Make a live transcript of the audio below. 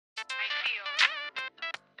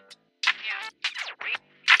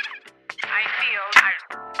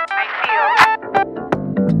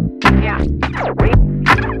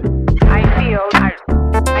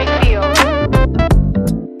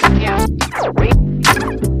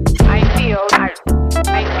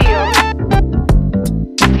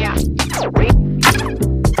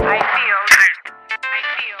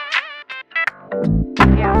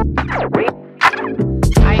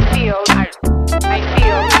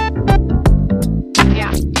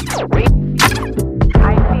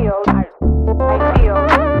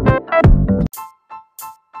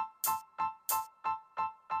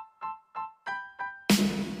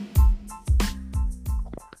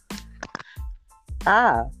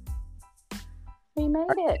Ah, We made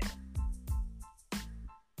it.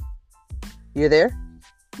 you're there?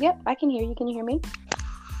 Yep, I can hear you. Can you hear me?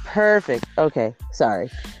 Perfect. Okay, sorry.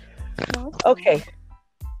 No, it's fine. Okay,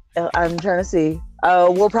 I'm trying to see.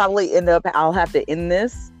 We'll probably I'll have to end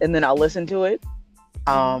this and then I'll listen to it.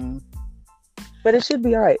 But it should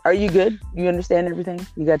be all right. Are you good? You understand everything?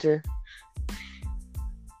 You got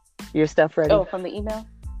your stuff ready? Oh, from the email?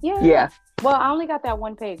 Yeah. Yeah. Well, I only got that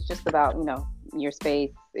one page just about, your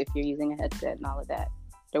space, if you're using a headset and all of that.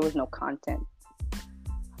 There was no content.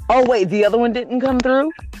 Oh, wait, the other one didn't come through?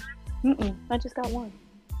 I just got one.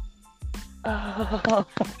 Oh.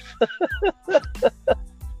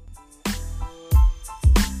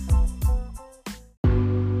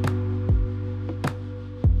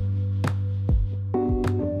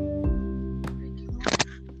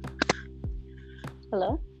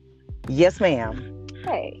 Hello? Yes, ma'am.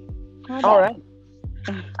 Hey. All right.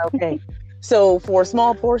 Okay. So for a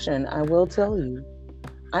small portion, I will tell you,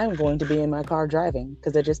 I'm going to be in my car driving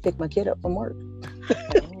because I just picked my kid up from work.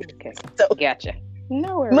 Okay. So Gotcha.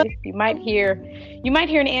 No worries. You might hear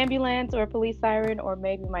an ambulance or a police siren or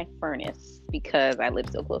maybe my furnace because I live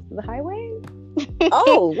so close to the highway.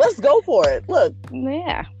 oh, let's go for it. Look,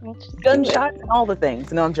 Yeah. Let's just do it. gunshots and all the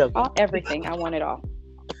things. No, I'm joking. Everything. I want it all.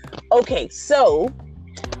 Okay, so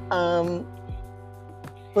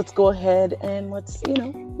let's go ahead and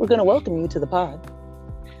we're going to welcome you to the pod.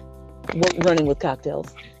 We're running with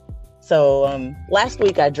cocktails. So last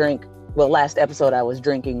episode I was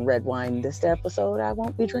drinking red wine. This episode I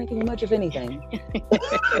won't be drinking much of anything.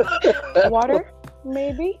 Water,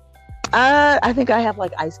 maybe? I think I have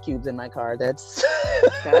like ice cubes in my car. That's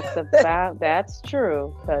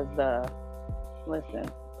true. Because listen,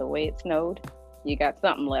 the way it snowed, you got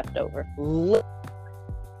something left over. In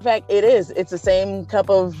fact, it is. It's the same cup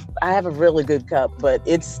of. I have a really good cup, but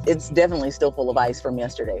it's definitely still full of ice from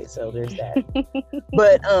yesterday. So there's that.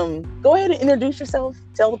 But go ahead and introduce yourself.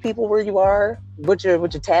 Tell the people where you are, what your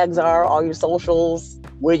tags are, all your socials,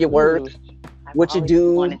 where you work, what you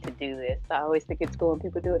do. I wanted to do this. I always think it's cool when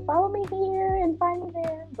people do it. Follow me here and find me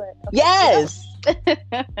there. But okay. Yes.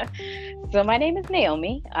 So my name is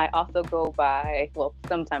Naomi. I also go by, well,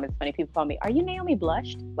 sometimes it's funny, people call me, are you Naomi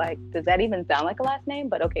Blushed? Like, does that even sound like a last name?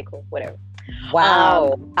 But okay, cool, whatever.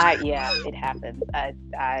 Wow. It happens. I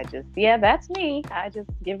just, that's me. I just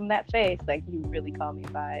give them that face. Like, you really call me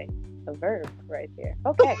by a verb right there.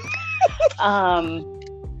 Okay.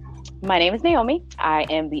 My name is Naomi. I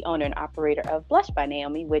am the owner and operator of Blush by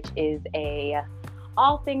Naomi, which is a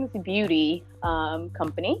all things beauty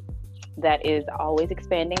company that is always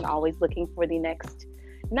expanding, always looking for the next,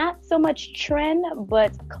 not so much trend,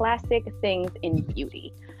 but classic things in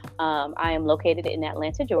beauty. I am located in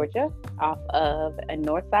Atlanta, Georgia, off of a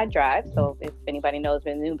Northside Drive. So if anybody knows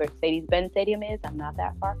where the new Mercedes-Benz Stadium is, I'm not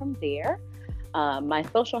that far from there. My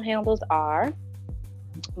social handles are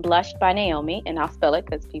Blushed by Naomi, and I'll spell it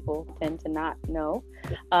because people tend to not know.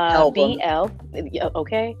 BLUSHED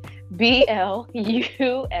BYNAOMIE,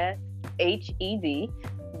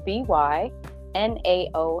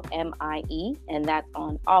 and that's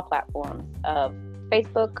on all platforms of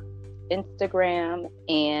Facebook, Instagram,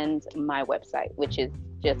 and my website, which is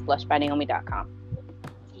just blushbynaomi.com.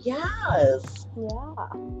 Yes.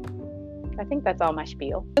 Yeah. I think that's all my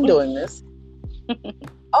spiel. I'm doing this.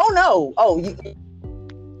 Oh no. Oh,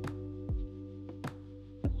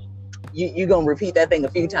 you gonna repeat that thing a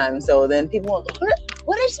few times, so then people won't.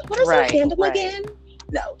 What is her handle again?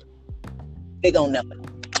 No, they gonna know it.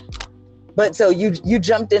 But so you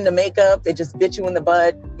jumped into makeup. It just bit you in the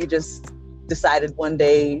butt. You just decided one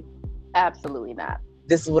day. Absolutely not.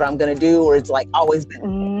 This is what I'm gonna do, or it's like always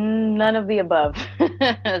been. None of the above.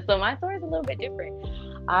 So my story is a little bit different.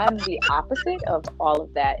 I'm the opposite of all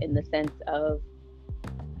of that in the sense of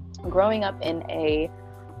growing up in a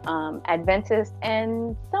Adventist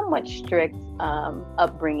and somewhat strict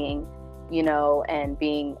upbringing, and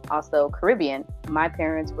being also Caribbean. My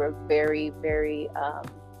parents were very, very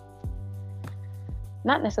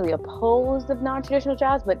not necessarily opposed of non-traditional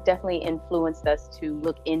jobs, but definitely influenced us to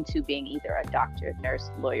look into being either a doctor, nurse,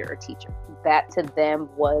 lawyer, or teacher. That to them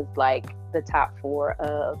was like the top four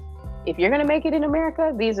of, if you're going to make it in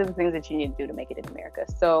America, these are the things that you need to do to make it in America.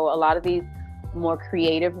 So a lot of these more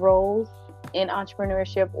creative roles in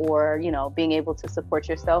entrepreneurship, or, you know, being able to support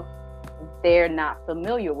yourself, they're not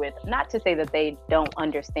familiar with. Not to say that they don't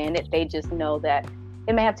understand it, they just know that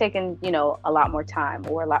it may have taken, you know, a lot more time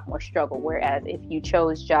or a lot more struggle. Whereas if you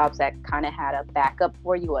chose jobs that kind of had a backup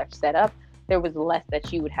for you or set up, there was less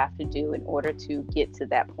that you would have to do in order to get to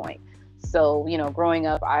that point. So, you know, growing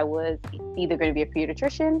up, I was either going to be a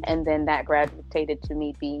pediatrician, and then that gravitated to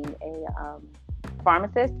me being a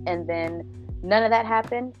pharmacist, and then none of that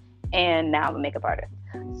happened, and now I'm a makeup artist.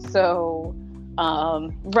 So,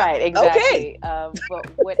 right, exactly. Okay. But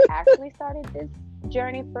what actually started this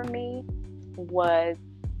journey for me was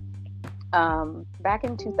back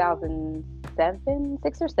in 2007,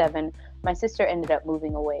 6 or 7, my sister ended up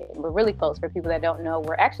moving away. And we're really close. For people that don't know,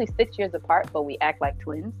 we're actually 6 years apart, but we act like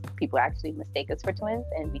twins. People actually mistake us for twins,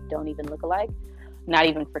 and we don't even look alike, not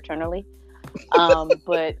even fraternally.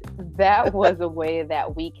 But that was a way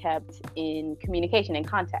that we kept in communication and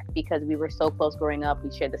contact, because we were so close growing up.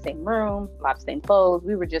 We shared the same room, a lot of same clothes.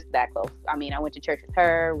 We were just that close. I mean, I went to church with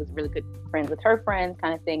her, was really good friends with her friends,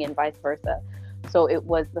 kind of thing, and vice versa. So it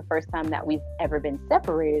was the first time that we've ever been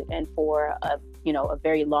separated, and for a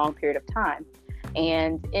very long period of time.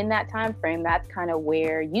 And in that time frame, that's kind of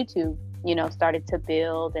where YouTube, you know, started to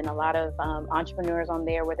build, and a lot of entrepreneurs on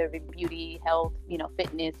there, whether it be beauty, health, you know,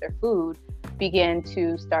 fitness, or food, began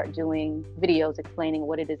to start doing videos explaining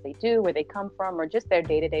what it is they do, where they come from, or just their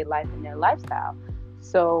day-to-day life and their lifestyle.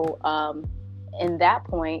 So in that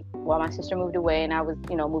point, while my sister moved away and I was,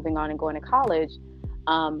 you know, moving on and going to college,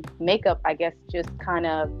 makeup, I guess, just kind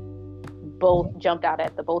of both jumped out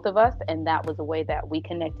at the both of us, and that was a way that we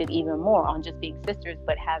connected even more on just being sisters,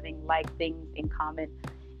 but having like things in common.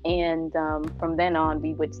 And from then on,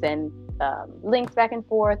 we would send links back and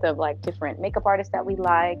forth of like different makeup artists that we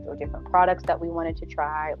liked, or different products that we wanted to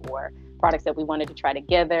try, or products that we wanted to try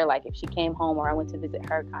together, like if she came home or I went to visit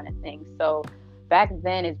her, kind of thing. So back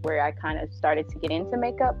then is where I kind of started to get into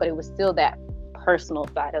makeup, but it was still that personal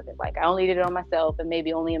side of it. Like I only did it on myself, and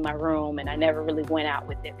maybe only in my room, and I never really went out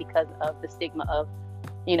with it because of the stigma of,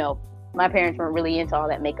 you know, my parents weren't really into all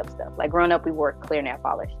that makeup stuff. Like growing up, we wore clear nail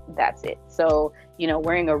polish. That's it. So, you know,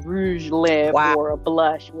 wearing a rouge lip or a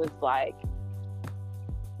blush was like,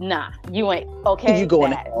 nah, you ain't okay.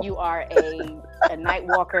 You are a night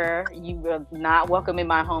walker. You are not welcome in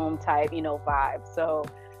my home type, you know, vibe. So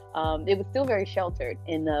it was still very sheltered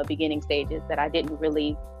in the beginning stages, that I didn't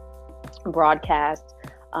really broadcast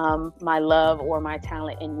my love or my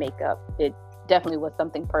talent in makeup. It definitely was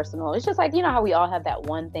something personal. It's just like, you know how we all have that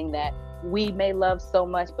one thing that we may love so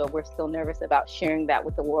much, but we're still nervous about sharing that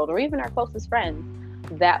with the world, or even our closest friends.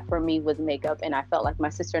 That for me was makeup, and I felt like my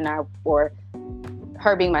sister and I, or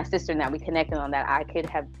her being my sister, and that we connected on that,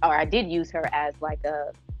 I did use her as like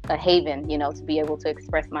a haven, you know, to be able to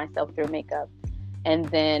express myself through makeup. And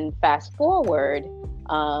then fast forward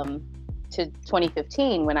to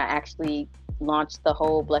 2015, when I actually launched the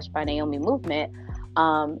whole Blush by Naomi movement,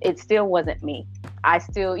 it still wasn't me. I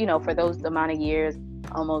still, you know, for those amount of years,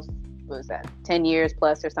 almost, what was that, 10 years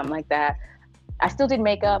plus or something like that, I still did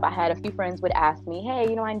makeup. I had a few friends would ask me, hey,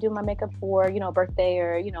 you know, I can do my makeup for, you know, a birthday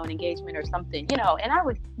or, you know, an engagement or something, you know, and I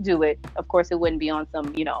would do it. Of course, it wouldn't be on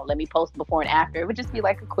some, you know, let me post before and after. It would just be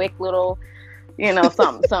like a quick little, you know,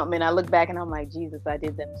 something. And I look back and I'm like, Jesus, I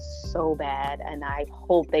did them so bad, and I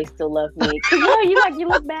hope they still love me. Cause, you know, you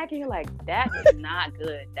look back and you're like, that is not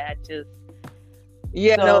good. That just,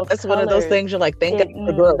 yeah, no, that's one of those things you're like, thank God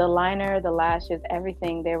for growth. The liner, the lashes,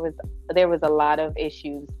 everything. There was a lot of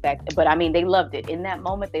issues back, but I mean, they loved it in that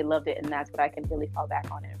moment. They loved it, and that's what I can really fall back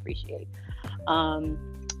on and appreciate.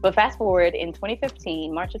 But fast forward in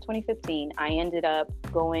 2015, March of 2015, I ended up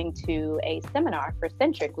going to a seminar for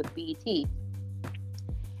Centric with BET.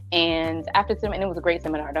 And after the seminar, it was a great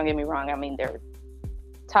seminar, don't get me wrong. I mean, there were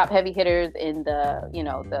top heavy hitters in the, you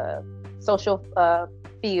know, the social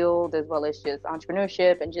field, as well as just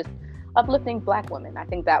entrepreneurship and just uplifting Black women. I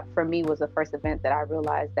think that for me was the first event that I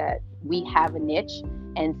realized that we have a niche,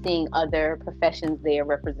 and seeing other professions there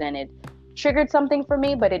represented triggered something for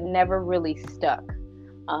me, but it never really stuck.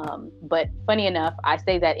 But funny enough, I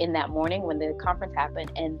say that in that morning when the conference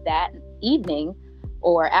happened, and that evening,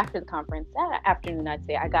 or after the conference, that afternoon, I'd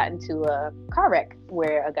say, I got into a car wreck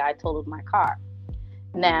where a guy totaled my car.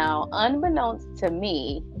 Now, unbeknownst to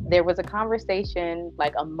me, there was a conversation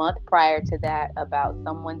like a month prior to that about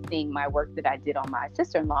someone seeing my work that I did on my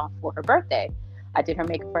sister-in-law for her birthday. I did her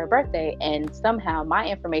makeup for her birthday, and somehow my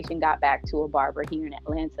information got back to a barber here in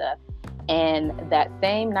Atlanta. And that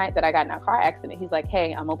same night that I got in a car accident, he's like,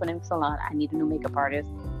 hey, I'm opening a salon. I need a new makeup artist.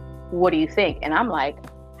 What do you think? And I'm like,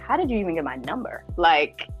 how did you even get my number?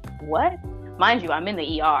 Like, what? Mind you, I'm in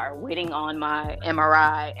the ER waiting on my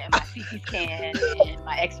MRI and my CT scan and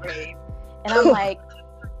my x-rays. And I'm like,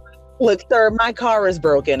 look, sir, my car is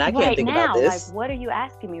broken. I can't think about this. Like, what are you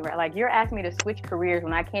asking me? Right? Like, you're asking me to switch careers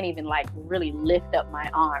when I can't even like really lift up my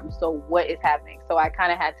arm. So what is happening? So I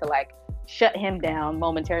kind of had to like shut him down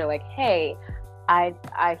momentarily. Like, hey,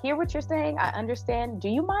 I hear what you're saying. I understand. Do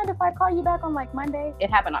you mind if I call you back on like Monday? It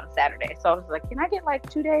happened on a Saturday. So I was like, can I get like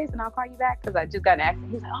 2 days and I'll call you back? Because I just got an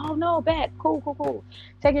accident. He's like, oh no, bet. Cool.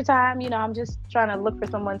 Take your time. You know, I'm just trying to look for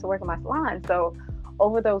someone to work in my salon. So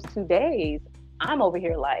over those 2 days, I'm over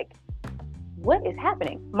here like, what is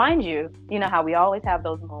happening? Mind you, you know how we always have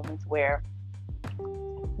those moments where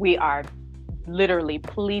we are literally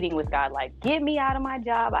pleading with God, like, get me out of my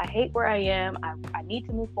job. I hate where I am. I need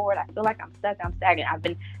to move forward. I feel like I'm stuck. I'm stagnant. I've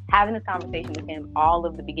been having this conversation with him all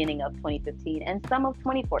of the beginning of 2015 and some of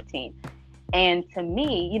 2014. And to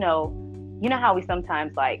me, you know how we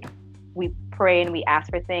sometimes like, we pray and we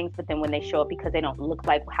ask for things, but then when they show up because they don't look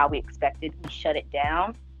like how we expected, we shut it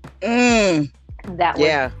down. That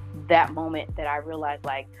was that moment that I realized,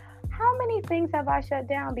 like, how many things have I shut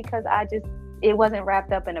down because it wasn't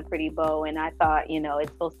wrapped up in a pretty bow, and I thought, you know,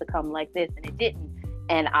 it's supposed to come like this, and it didn't,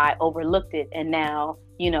 and I overlooked it, and now,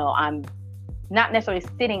 you know, I'm not necessarily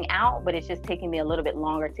sitting out, but it's just taking me a little bit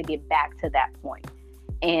longer to get back to that point.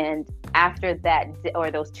 And after that,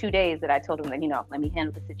 or those 2 days that I told him that, you know, let me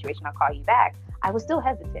handle the situation, I'll call you back, I was still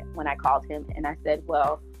hesitant when I called him, and I said,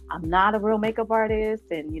 well, I'm not a real makeup artist,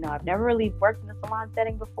 and, you know, I've never really worked in a salon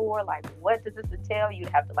setting before. Like, what does this entail? You'd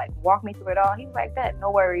have to like walk me through it all. He was like, that,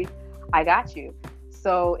 no worries, I got you.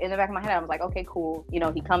 So in the back of my head, I was like, okay, cool. You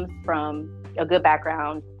know, he comes from a good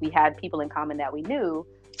background. We had people in common that we knew.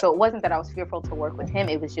 So it wasn't that I was fearful to work with him.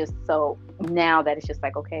 It was just so now that it's just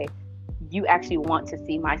like, okay, you actually want to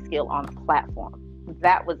see my skill on a platform.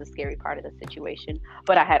 That was a scary part of the situation.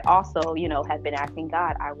 But I had also, you know, had been asking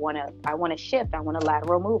God, I want to shift. I want a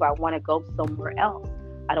lateral move. I want to go somewhere else.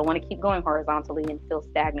 I don't want to keep going horizontally and feel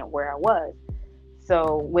stagnant where I was.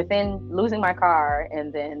 So within losing my car,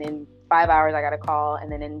 and then in 5 hours, I got a call.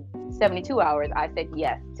 And then in 72 hours, I said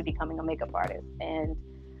yes to becoming a makeup artist. And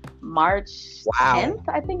March 10th,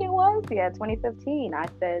 I think it was, 2015, I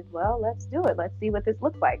said, well, let's do it. Let's see what this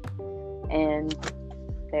looks like. And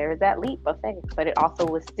there's that leap of faith. But it also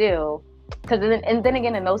was still, because then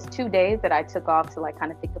again, in those 2 days that I took off to like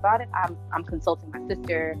kind of think about it, I'm consulting my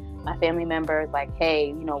sister, my family members, like, hey,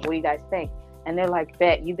 you know, what do you guys think? And they're like,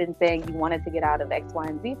 bet, you've been saying you wanted to get out of X, Y,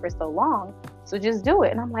 and Z for so long, so just do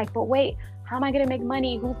it. And I'm like, but wait, how am I going to make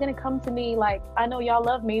money? Who's going to come to me? Like, I know y'all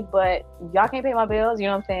love me, but y'all can't pay my bills. You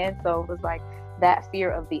know what I'm saying? So it was like that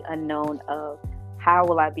fear of the unknown of how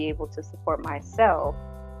will I be able to support myself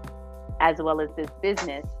as well as this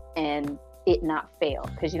business and it not fail.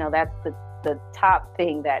 Because, you know, that's the top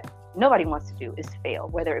thing that nobody wants to do is fail,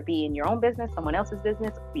 whether it be in your own business, someone else's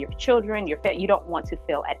business, your children, you don't want to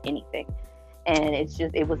fail at anything. And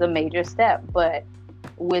it was a major step. But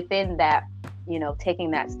within that, you know,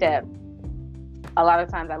 taking that step, a lot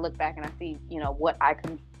of times I look back and I see, you know, what I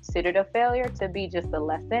considered a failure to be just a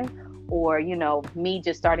lesson, or, you know, me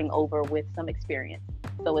just starting over with some experience.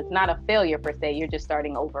 So it's not a failure per se, you're just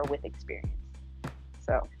starting over with experience.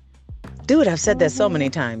 So. Dude, I've said that so many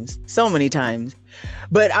times.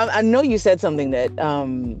 But I know you said something that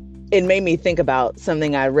it made me think about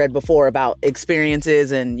something I read before about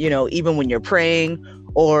experiences, and, you know, even when you're praying,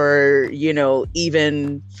 or, you know,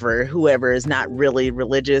 even for whoever is not really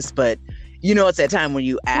religious, but, you know, it's that time when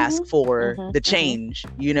you ask for the change,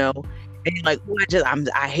 you know, and you're like, well,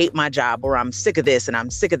 I hate my job, or I'm sick of this and I'm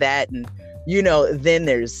sick of that. And, you know, then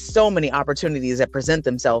there's so many opportunities that present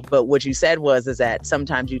themselves. But what you said is that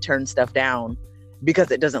sometimes you turn stuff down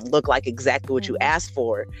because it doesn't look like exactly what you asked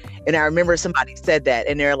for. And I remember somebody said that,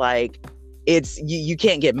 and they're like, you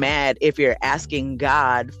can't get mad if you're asking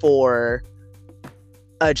God for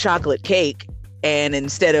a chocolate cake, and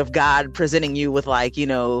instead of God presenting you with, like, you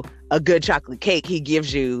know, a good chocolate cake, he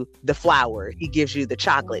gives you the flour, he gives you the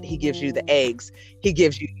chocolate, he gives you the eggs, he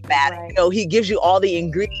gives you the batter, you know, he gives you all the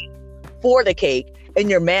ingredients for the cake,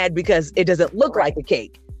 and you're mad because it doesn't look like a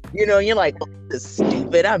cake, you know, and you're like, oh, this is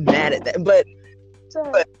stupid, I'm mad at that. But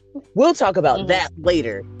we'll talk about that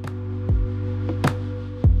later.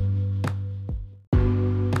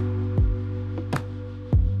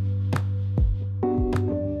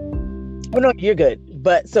 Oh no, you're good.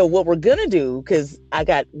 But so what we're gonna do, because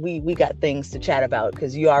we got things to chat about,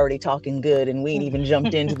 because you already talking good and we ain't even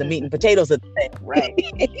jumped into the meat and potatoes of the thing.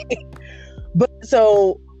 Right. But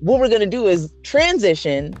so what we're gonna do is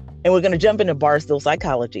transition, and we're gonna jump into Barstool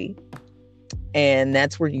Psychology. And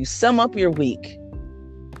that's where you sum up your week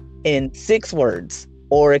in 6 words,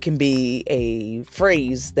 or it can be a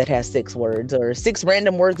phrase that has 6 words, or 6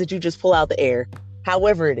 random words that you just pull out the air.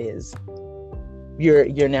 However it is,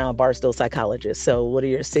 you're now a Barstool Psychologist. So what are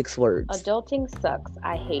your 6 words? Adulting sucks.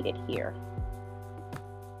 I hate it here.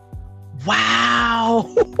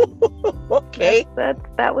 Wow. Okay.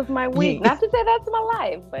 That was my week. Not to say that's my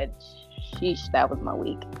life, but sheesh, that was my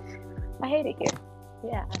week. I hate it here.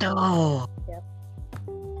 Yeah. Oh. Yep.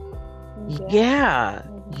 Yeah.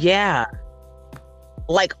 Mm-hmm. Yeah.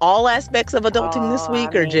 Like all aspects of adulting this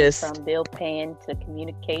week, or just from bill paying to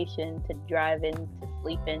communication to driving to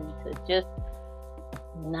sleeping to just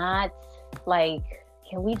not, like,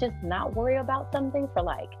 can we just not worry about something for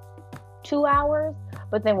like 2 hours?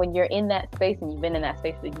 But then when you're in that space and you've been in that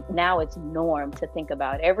space, now it's norm to think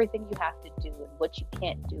about everything you have to do and what you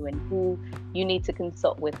can't do and who you need to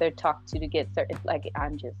consult with or talk to get certain. Like,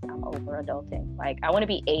 I'm over adulting. Like, I want to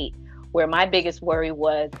be 8, where my biggest worry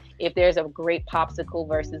was if there's a grape popsicle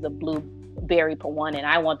versus a blueberry one, and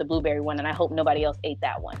I want the blueberry one, and I hope nobody else ate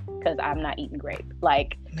that one because I'm not eating grape.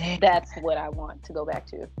 Like, that's what I want to go back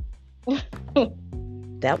to.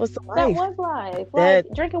 That was the life. That was life. Like,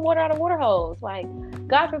 drinking water out of water hose. Like,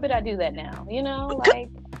 God forbid I do that now. You know, like.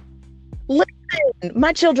 Listen,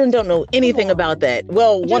 my children don't know anything about that.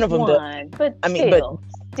 Well, one of them does. But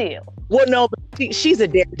still. Well, no, but she's a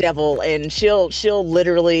daredevil, and she'll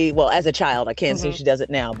literally. Well, as a child, I can't say she does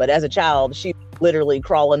it now, but as a child, she literally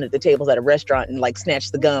crawl under the tables at a restaurant and like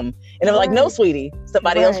snatch the gum. And I'm like, no, sweetie,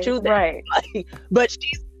 somebody else chewed that. Right. Like, but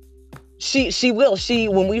she will.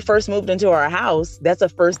 When we first moved into our house, that's the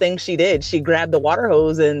first thing she did. She grabbed the water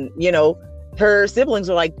hose, and her siblings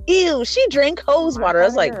were like, ew, she drank hose water. I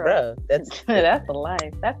was like, bruh, that's the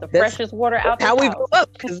life. That's the freshest water out there. How we grew up.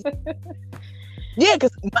 Yeah,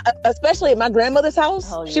 because especially at my grandmother's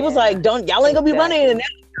house, she was like, y'all ain't gonna be running in there.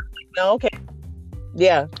 No, okay.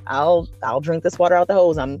 Yeah, I'll drink this water out the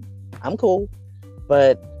hose. I'm cool.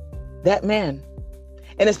 But that, man.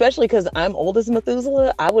 And especially because I'm old as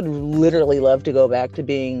Methuselah, I would literally love to go back to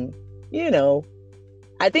being,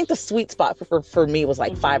 I think the sweet spot for me was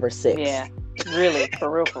like 5 or 6. Yeah, really,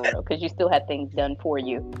 for real. Because you still had things done for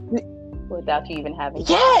you without you even having.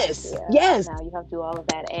 Yes. Now you have to do all of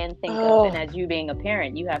that and think of, and as you being a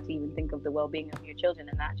parent, you have to even think of the well-being of your children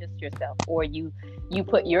and not just yourself. Or you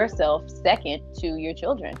put yourself second to your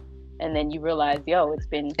children. And then you realize, it's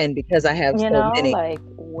been... And because I have so many... like,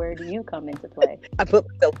 where do you come into play? I put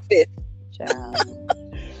myself 5th. Child.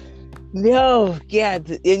 No, yeah.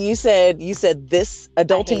 And you said this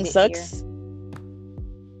adulting sucks.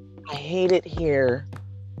 I hate it here.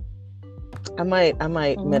 I might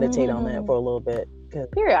meditate on that for a little bit.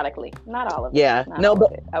 Periodically, not all of it. Yeah,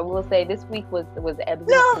 but I will say this week was ebbs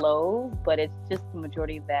and flows, but it's just the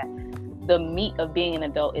majority of that. The meat of being an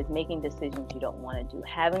adult is making decisions you don't want to do,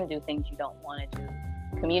 having to do things you don't want to do,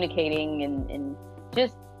 communicating and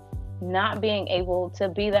just not being able to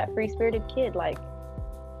be that free-spirited kid. Like,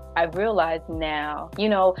 I've realized now,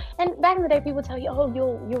 and back in the day, people tell you,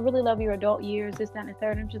 you'll really love your adult years, this, that, and the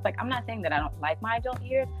third. I'm just like, I'm not saying that I don't like my adult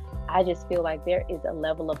years. I just feel like there is a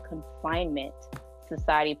level of confinement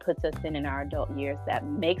society puts us in our adult years that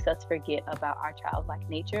makes us forget about our childlike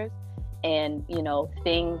natures and,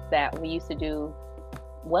 things that we used to do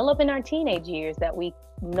well up in our teenage years that we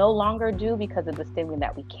no longer do because of the stigma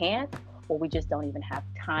that we can't, or we just don't even have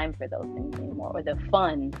time for those things anymore, or the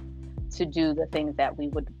fun to do the things that we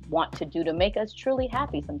would want to do to make us truly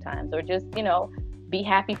happy sometimes, or just, be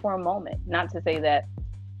happy for a moment. Not to say that,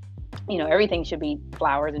 everything should be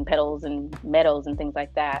flowers and petals and meadows and things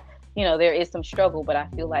like that. There is some struggle, but I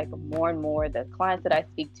feel like more and more the clients that I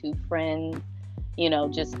speak to, friends,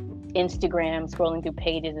 just Instagram, scrolling through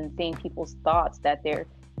pages and seeing people's thoughts, that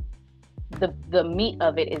the meat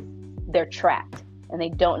of it is they're trapped and they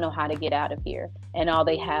don't know how to get out of here. And all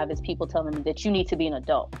they have is people telling them that you need to be an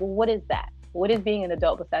adult. Well, what is that? What is being an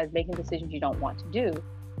adult besides making decisions you don't want to do?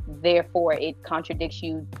 Therefore, it contradicts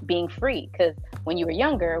you being free. Because when you were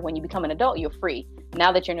younger, when you become an adult, you're free.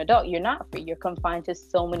 Now that you're an adult, you're not free. You're confined to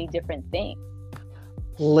so many different things.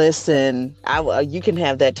 Listen, you can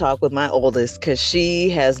have that talk with my oldest, because she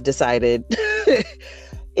has decided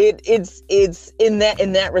it's in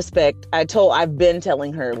that respect. I've been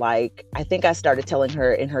telling her, like, I think I started telling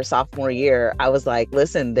her in her sophomore year. I was like,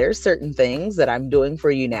 listen, there's certain things that I'm doing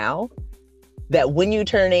for you now that when you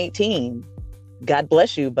turn 18, God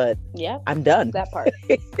bless you, but yeah, I'm done. that part.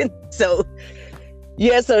 So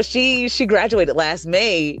she graduated last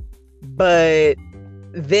May, but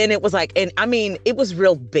then it was like, and I mean, it was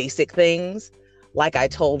real basic things. Like I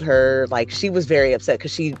told her, like she was very upset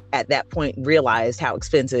because she at that point realized how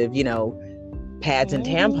expensive, pads and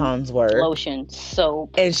tampons were. Lotion,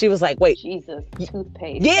 soap. And she was like, wait. Jesus,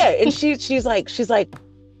 toothpaste. Yeah. And she's like,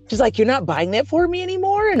 you're not buying that for me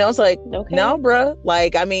anymore? And I was like, okay. No, bruh.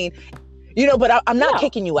 Like, I mean, but I'm not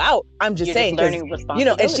kicking you out. I'm just saying, just learning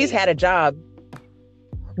responsibility. And she's had a job.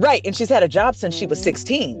 Right. And she's had a job since she was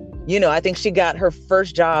 16. I think she got her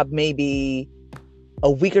first job maybe a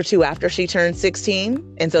week or two after she turned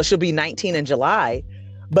 16. And so she'll be 19 in July.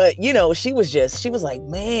 But, she was like,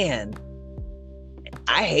 man,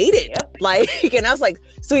 I hate it. Yep. Like, and I was like,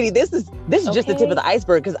 sweetie, this is just the tip of the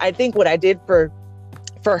iceberg. Because I think what I did for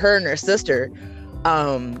her and her sister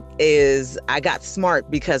is I got smart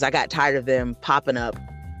because I got tired of them popping up.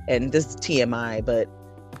 And this is TMI, but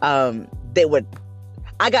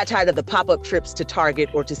I got tired of the pop-up trips to Target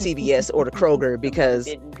or to CVS or to Kroger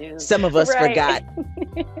because some of us forgot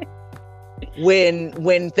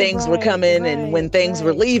when things were coming and when things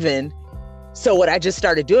were leaving. So what I just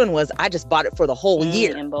started doing was I just bought it for the whole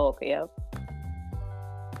year. In bulk, yeah.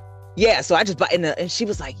 Yeah, so I just bought, and she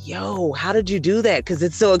was like, yo, how did you do that? Because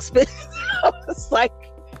it's so expensive. I was like,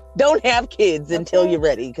 don't have kids until you're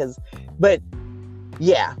ready. But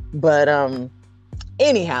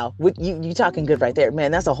anyhow, you talking good right there,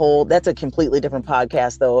 man. That's a completely different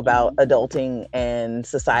podcast though about adulting and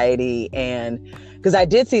society. And because I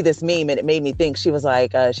did see this meme and it made me think. She was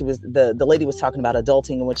like, the lady was talking about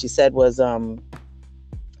adulting, and what she said was,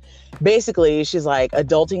 basically she's like,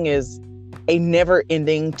 adulting is a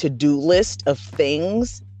never-ending to-do list of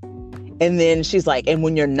things. And then she's like, and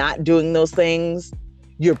when you're not doing those things,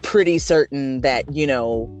 you're pretty certain that,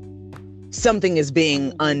 something is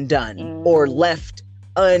being undone or left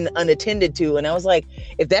unattended to. And I was like,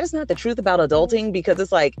 if that is not the truth about adulting, because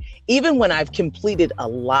it's like, even when I've completed a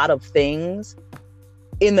lot of things,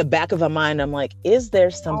 in the back of my mind, I'm like, is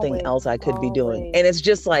there something else I could be doing? And it's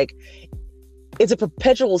just like, it's a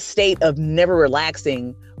perpetual state of never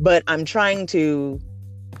relaxing, but I'm trying to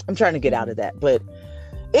get out of that. But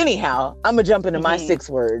anyhow, I'm gonna jump into my 6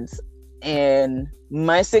 words, and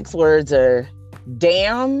my 6 words are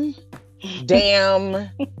damn, damn,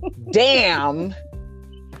 damn,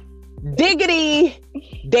 diggity,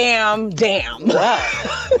 damn, damn. Wow.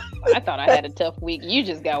 I thought I had a tough week. You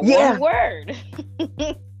just got one word.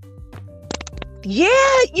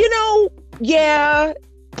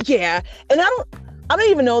 Yeah. And I don't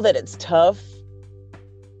even know that it's tough.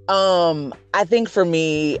 I think for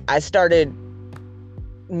me, I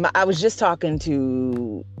was just talking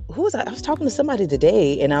to, who was I? I was talking to somebody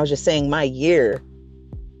today, and I was just saying my year,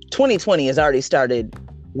 2020 has already started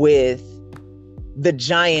with the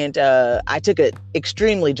giant, I took an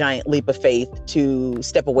extremely giant leap of faith to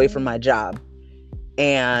step away from my job.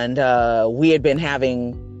 And we had been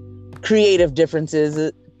having creative differences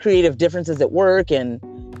at work, and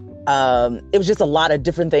it was just a lot of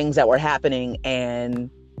different things that were happening. And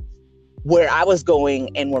where I was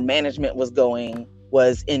going and where management was going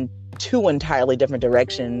was in 2 entirely different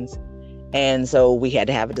directions. And so we had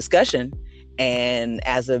to have a discussion. And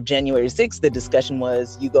as of January 6th, the discussion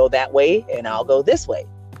was, you go that way and I'll go this way.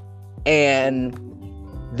 And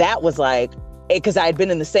that was like, because I had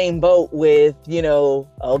been in the same boat with,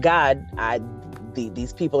 oh God,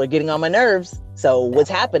 these people are getting on my nerves. So what's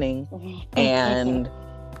happening? And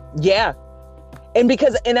yeah. And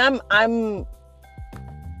I'm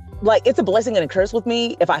like, it's a blessing and a curse with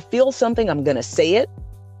me. If I feel something, I'm going to say it.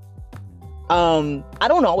 I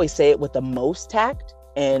don't always say it with the most tact,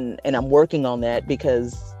 and I'm working on that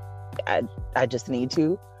because I just need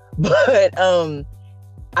to. But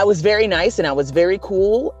I was very nice and I was very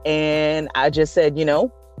cool, and I just said,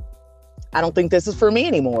 I don't think this is for me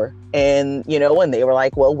anymore. And and they were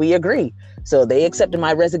like, well, we agree. So they accepted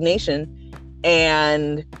my resignation.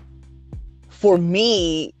 And for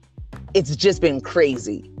me, it's just been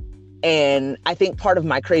crazy. And I think part of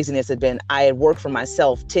my craziness had been, I had worked for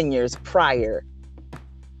myself 10 years prior.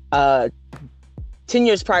 10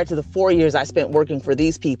 years prior to the 4 years I spent working for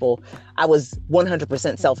these people, I was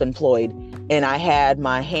 100% self-employed. And I had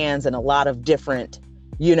my hands in a lot of different,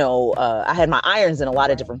 I had my irons in a lot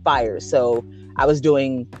of different fires. So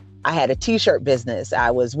I had a t-shirt business. I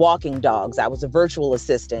was walking dogs. I was a virtual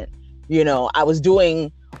assistant. I was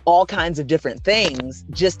doing all kinds of different things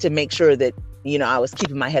just to make sure that, I was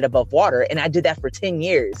keeping my head above water. And I did that for 10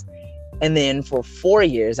 years. And then for 4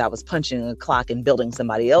 years, I was punching a clock and building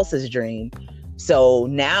somebody else's dream. So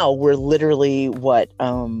now we're literally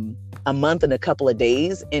a month and a couple of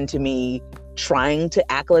days into me trying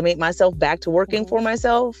to acclimate myself back to working for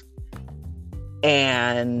myself.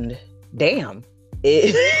 And damn,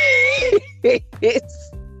 it's,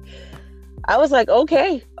 I was like,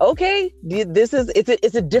 okay,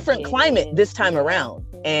 it's a different climate this time around.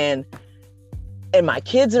 And my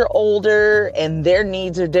kids are older and their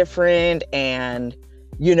needs are different. And,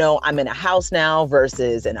 you know, I'm in a house now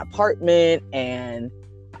versus an apartment. And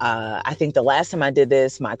I think the last time I did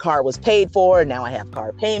this, my car was paid for. Now I have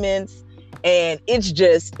car payments. And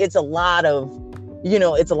it's a lot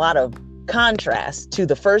of contrast to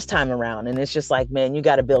the first time around. And it's just like, man, you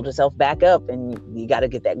got to build yourself back up, and you got to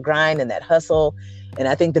get that grind and that hustle. And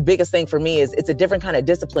I think the biggest thing for me is it's a different kind of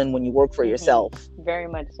discipline when you work for yourself. Very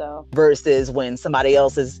much so. Versus when somebody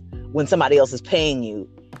else is paying you.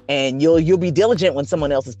 And you'll be diligent when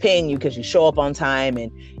someone else is paying you because you show up on time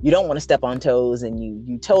and you don't want to step on toes, and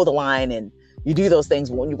you toe the line and you do those things.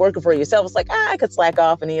 But when you're working for yourself, it's like, I could slack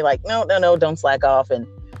off. And you're like, no, don't slack off. And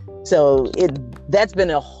so that's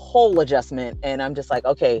been a whole adjustment. And I'm just like,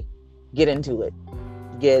 okay, get into it.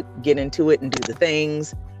 Get into it and do the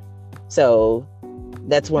things. So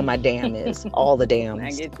that's where my damn is. All the dams.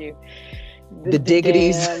 I get you. The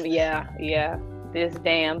diggities. Yeah. This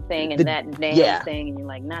damn thing and that damn thing. And you're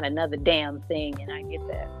like, not another damn thing. And I get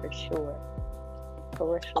that for sure.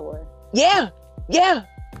 For sure. Yeah.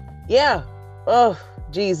 Oh,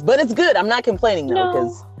 geez. But it's good. I'm not complaining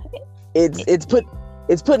though, because it's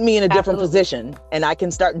put me in a different position, and I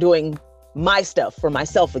can start doing my stuff for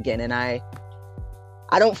myself again. And I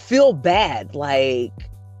don't feel bad. Like,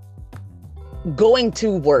 going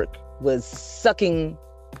to work was sucking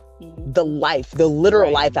the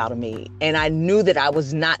literal life out of me. And I knew that I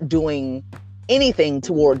was not doing anything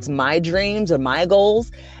towards my dreams or my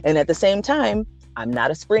goals. And at the same time, I'm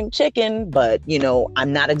not a spring chicken, but you know,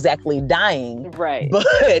 I'm not exactly dying. Right.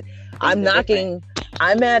 But I'm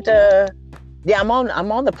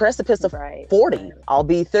on the precipice of 40. I'll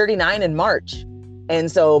be 39 in March.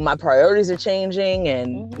 And so my priorities are changing,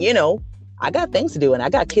 and you know, I got things to do, and I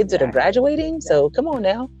got kids that are graduating. So come on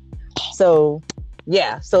now. So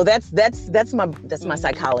yeah, so that's my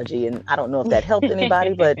psychology, and I don't know if that helped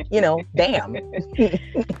anybody, but you know, damn.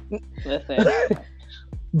 Listen,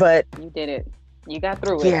 but you did it. You got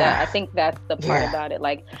through it. I think that's the part about it.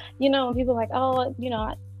 Like, you know, people are like, oh, you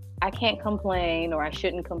know, I can't complain, or I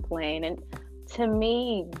shouldn't complain. And to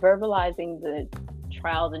me, verbalizing the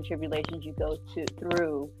trials and tribulations you go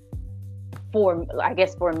through, for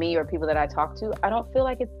me or people that I talk to, I don't feel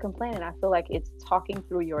like it's complaining. I feel like it's talking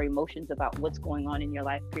through your emotions about what's going on in your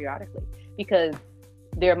life periodically. Because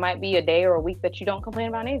there might be a day or a week that you don't complain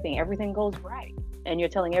about anything. Everything goes right. And you're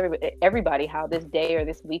telling everybody how this day or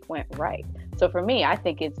this week went right. So for me, I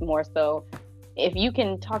think it's more so, if you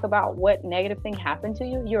can talk about what negative thing happened to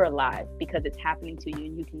you, you're alive because it's happening to you,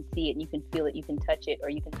 and you can see it, and you can feel it, you can touch it,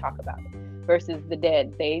 or you can talk about it. Versus the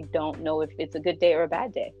dead, they don't know if it's a good day or a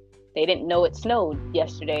bad day. They didn't know it snowed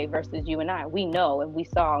yesterday versus you and I. We know, and we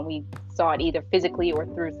saw it either physically or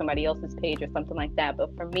through somebody else's page or something like that.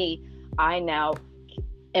 But for me, I now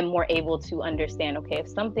am more able to understand, okay, if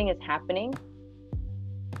something is happening,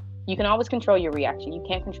 you can always control your reaction. You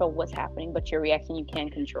can't control what's happening, but your reaction you can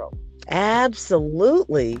control.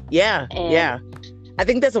 Absolutely. Yeah. I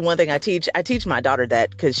think that's the one thing I teach. I teach my daughter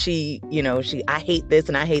that, because she, I hate this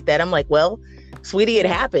and I hate that. I'm like, well, sweetie, it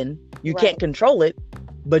happened. You can't control it,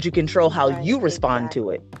 but you control how you respond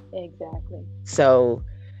to it. Exactly. So,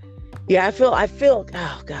 yeah, I feel.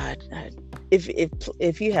 Oh God,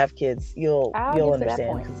 if you have kids, you'll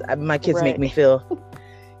understand, because my kids make me feel.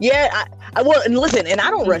 Yeah, I well, and listen, and I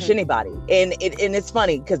don't rush anybody, and it's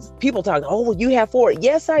funny because people talk, oh, well, you have 4.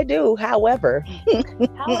 Yes, I do. However,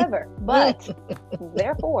 but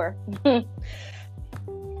therefore,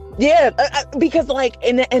 yeah, because like,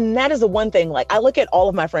 and that is the one thing. Like, I look at all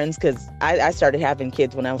of my friends, because I started having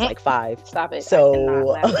kids when I was like 5. Stop it!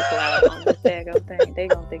 So I cannot laugh on this daggone thing. They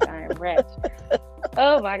gonna think I am wretched.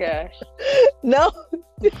 Oh my gosh. No,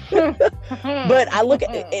 but I look at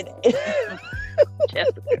it.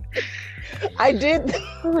 Jessica. I did.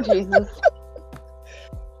 Oh Jesus.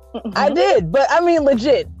 I did, but I mean,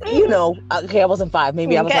 legit. Okay, I wasn't 5.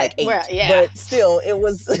 Maybe I was like 8. Well, yeah. But still, it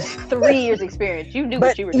was 3 years experience. You knew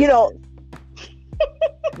what you were doing.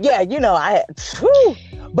 Yeah,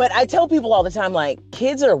 but I tell people all the time, like,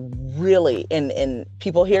 kids are really, and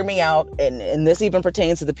people hear me out, and this even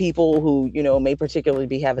pertains to the people who, may particularly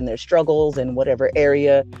be having their struggles in whatever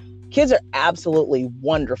area. Kids are absolutely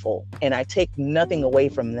wonderful, and I take nothing away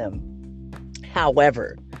from them.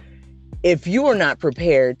 However, if you are not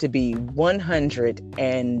prepared to be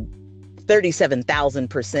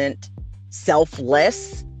 137,000%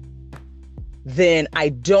 selfless, then I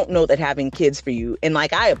don't know that having kids for you, and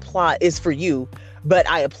like I applaud, is for you. But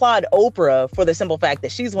I applaud Oprah for the simple fact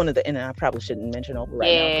that she's one of the, and I probably shouldn't mention Oprah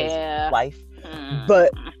right now because life,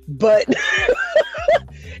 but,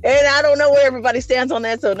 and I don't know where everybody stands on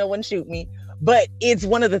that, so no one shoot me. But it's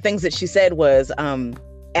one of the things that she said was,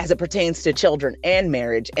 as it pertains to children and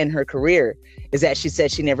marriage and her career, is that she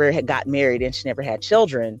said she never had got married and she never had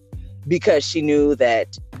children because she knew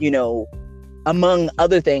that, you know, among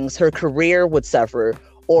other things, her career would suffer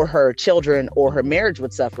or her children or her marriage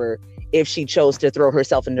would suffer if she chose to throw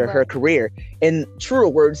herself into her career. And truer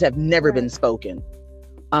words have never been spoken.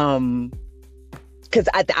 Because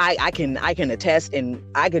I can attest, and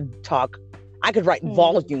I could write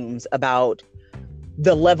volumes about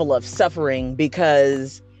the level of suffering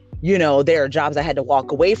because, you know, there are jobs I had to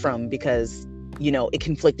walk away from because, you know, it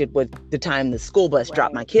conflicted with the time the school bus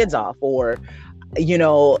dropped my kids off, or, you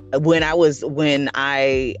know, when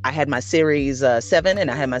I had my Series 7 and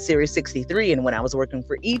I had my Series 63, and when I was working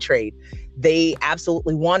for E-Trade, they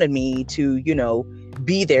absolutely wanted me to, you know,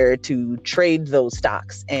 be there to trade those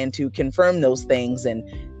stocks and to confirm those things and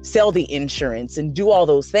sell the insurance and do all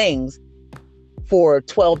those things for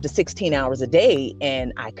 12 to 16 hours a day.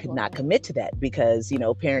 And I could not commit to that because, you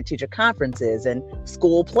know, parent-teacher conferences and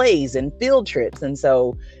school plays and field trips. And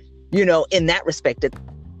so, you know, in that respect,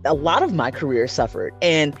 a lot of my career suffered.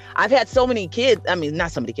 And I've had so many kids. I mean,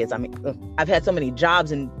 not so many kids. I mean, I've had so many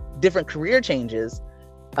jobs and different career changes.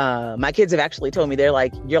 My kids have actually told me, they're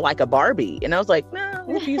like, "You're like a Barbie." And I was like, "No,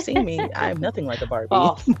 if you see me, I'm nothing like a Barbie."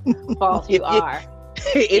 False, you are.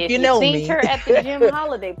 If you know me. If you her at the gym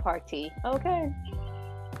holiday party, okay.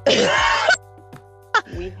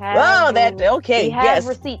 We have. Okay. We have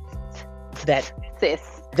receipts. That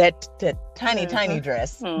sis. That tiny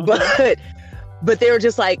dress, but they were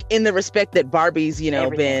just like, in the respect that Barbie's, you know,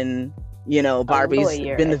 been, you know, Barbie's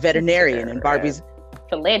been the veterinarian and Barbie's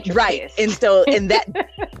philanthropist. Right. And so, and that,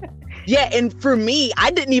 yeah. And for me, I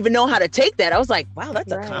didn't even know how to take that. I was like, wow,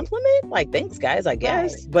 that's a compliment. Like, thanks guys, I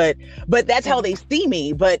guess. But that's how they see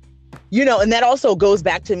me. But, you know, and that also goes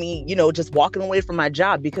back to me, you know, just walking away from my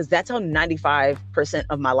job, because that's how 95%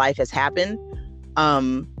 of my life has happened.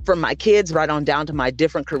 From my kids right on down to my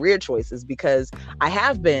different career choices, because I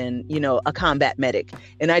have been, you know, a combat medic,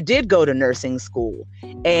 and I did go to nursing school,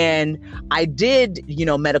 and I did, you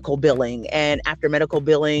know, medical billing. And after medical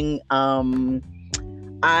billing, God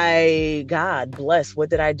bless, what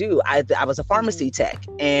did I do? I was a pharmacy tech,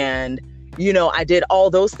 and, you know, I did all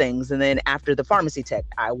those things. And then after the pharmacy tech,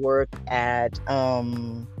 I worked at,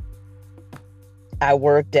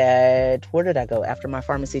 where did I go after my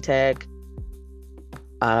pharmacy tech?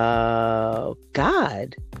 I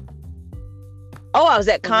was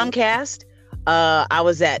at Comcast. I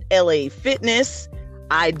was at LA Fitness.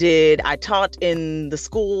 I taught in the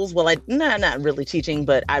schools. Well, not really teaching,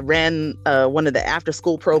 but I ran one of the after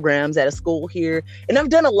school programs at a school here. And I've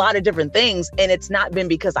done a lot of different things, and it's not been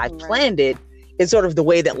because I planned it. It's sort of the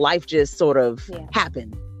way that life just sort of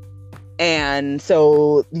happened. And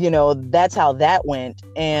so, you know, that's how that went.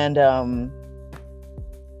 And,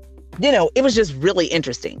 you know, it was just really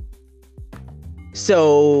interesting.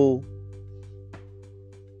 So,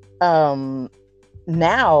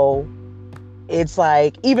 now it's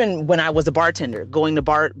like, even when I was a bartender, going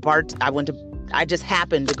to I just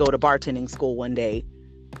happened to go to bartending school one day,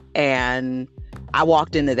 and I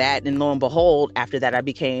walked into that, and lo and behold, after that, I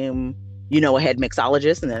became, you know, a head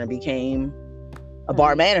mixologist, and then I became a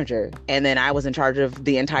bar manager. And then I was in charge of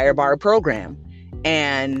the entire bar program.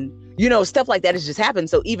 And, you know, stuff like that has just happened.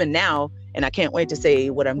 So even now, and I can't wait to say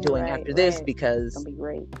what I'm doing after this, because it's gonna be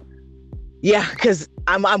great. Yeah, because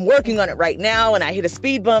I'm working on it right now, and I hit a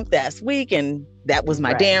speed bump last week, and that was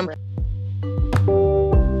my damn.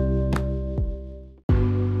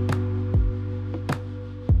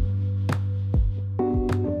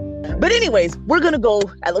 But anyways, we're gonna go.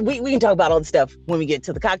 We can talk about all the stuff when we get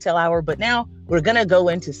to the cocktail hour. But now we're gonna go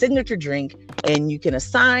into signature drink, and you can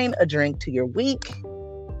assign a drink to your week.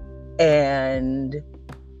 And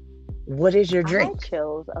what is your drink? I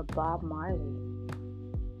chose a Bob Marley.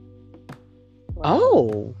 Wow.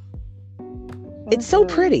 Oh, it's so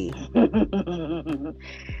pretty. Well,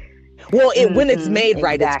 when it's made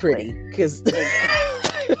right, it's pretty. Because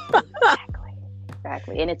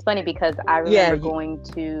exactly. And it's funny because I remember going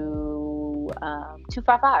to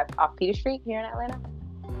 255 off Peter Street here in Atlanta.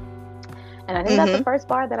 And I think that's the first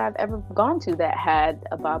bar that I've ever gone to that had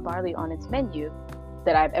a Bob Marley on its menu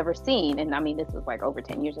that I've ever seen. And I mean, this was like over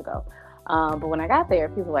 10 years ago. But when I got there,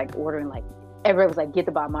 people were like ordering, like, everybody was like, get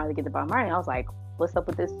the Bob Marley. And I was like, what's up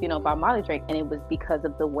with this, Bob Marley drink? And it was because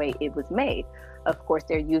of the way it was made. Of course,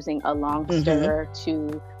 they're using a long stir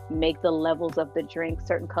to make the levels of the drink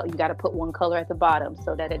certain color. You got to put one color at the bottom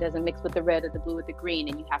so that it doesn't mix with the red or the blue or the green,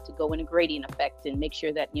 and you have to go in a gradient effect and make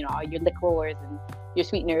sure that all your liqueurs and your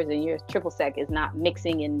sweeteners and your triple sec is not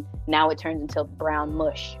mixing, and now it turns into brown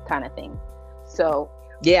mush kind of thing. So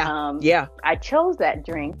I chose that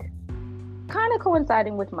drink kind of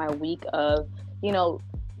coinciding with my week of,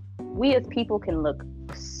 we as people can look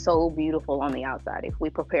so beautiful on the outside. If we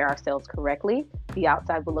prepare ourselves correctly, the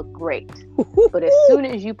outside will look great. But as soon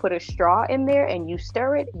as you put a straw in there and you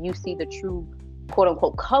stir it, you see the true quote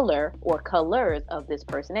unquote color or colors of this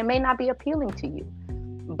person. It may not be appealing to you,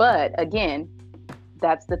 but again,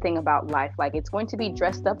 that's the thing about life. Like, it's going to be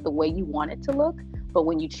dressed up the way you want it to look, but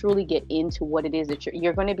when you truly get into what it is that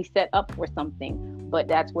you're going to be set up for something. But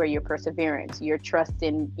that's where your perseverance, your trust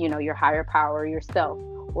in, your higher power, yourself,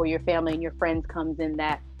 or your family and your friends comes in,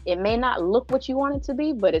 that it may not look what you want it to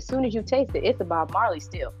be, but as soon as you taste it, it's a Bob Marley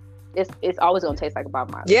still. It's always going to taste like a Bob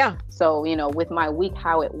Marley. Yeah. So, with my week,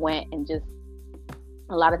 how it went, and just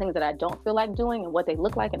a lot of things that I don't feel like doing and what they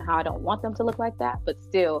look like and how I don't want them to look like that, but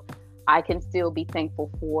still, I can still be thankful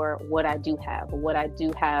for what I do have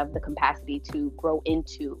the capacity to grow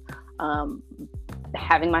into.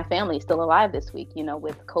 Having my family still alive this week,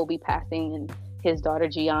 with Kobe passing and his daughter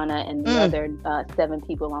Gianna and the other 7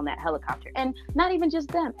 people on that helicopter. And not even just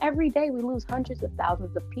them. Every day we lose hundreds of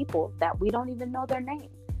thousands of people that we don't even know their names.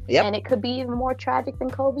 Yep. And it could be even more tragic than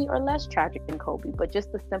Kobe or less tragic than Kobe. But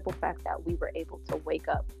just the simple fact that we were able to wake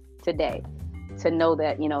up today to know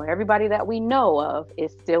that, everybody that we know of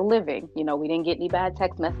is still living. We didn't get any bad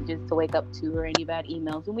text messages to wake up to or any bad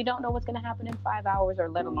emails. And we don't know what's going to happen in 5 hours or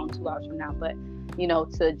let alone 2 hours from now. But,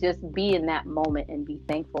 to just be in that moment and be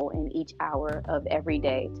thankful in each hour of every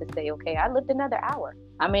day to say, okay, I lived another hour.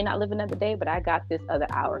 I may not live another day, but I got this other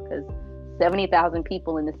hour, because 70,000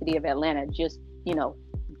 people in the city of Atlanta just,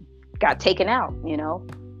 got taken out,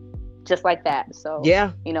 just like that. So,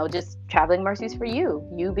 just traveling mercies for you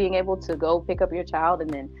being able to go pick up your child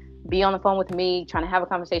and then be on the phone with me, trying to have a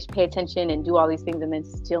conversation, pay attention and do all these things, and then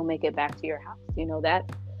still make it back to your house.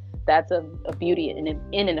 That's a beauty in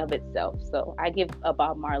and of itself. So I give a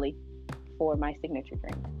Bob Marley for my signature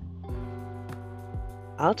drink.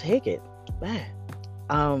 I'll take it.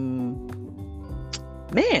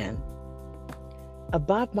 Man, a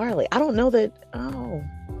Bob Marley. I don't know that. Oh,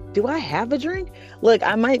 do I have a drink? Look,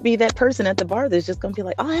 I might be that person at the bar that's just gonna be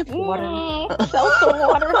like, I have water. Seltzer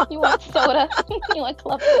water. You want soda? You want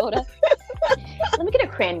club soda? Let me get a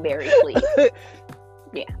cranberry, please.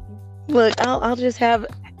 Yeah. Look, I'll just have.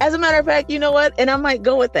 As a matter of fact, you know what? And I might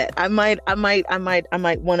go with that. I might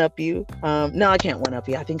one up you. No, I can't one up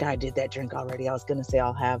you. I think I did that drink already. I was gonna say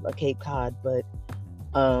I'll have a Cape Cod, but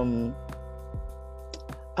I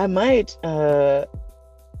might.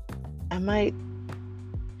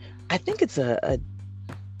 I think it's I'll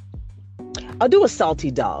do a salty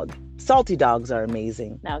dog. Salty dogs are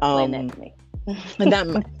amazing. Now explain that to me. And that.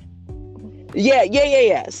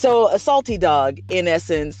 Yeah. So a salty dog, in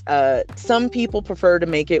essence, some people prefer to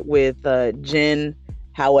make it with gin.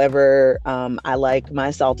 However, I like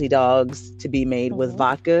my salty dogs to be made with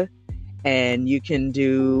vodka, and you can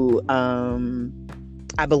do,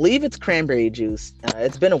 I believe it's cranberry juice.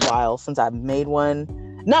 It's been a while since I've made one.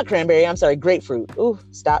 Not cranberry, I'm sorry, grapefruit. Ooh,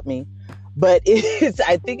 stop me. But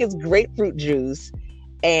I think it's grapefruit juice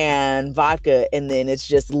and vodka, and then it's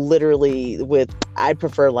just literally with, I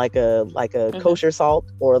prefer like a kosher salt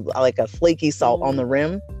or like a flaky salt on the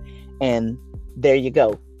rim, and there you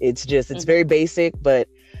go. It's very basic, but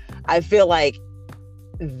I feel like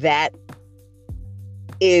that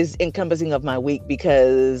is encompassing of my week,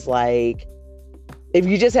 because like if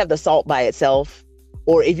you just have the salt by itself,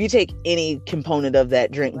 or if you take any component of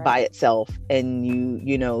that drink by itself and you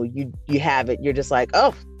have it, you're just like,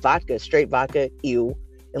 oh, vodka, straight vodka, ew.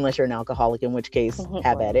 Unless you're an alcoholic, in which case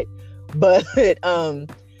have at it. But and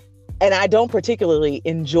I don't particularly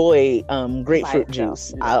enjoy grapefruit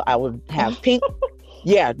juice. I would have pink.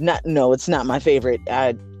 It's not my favorite.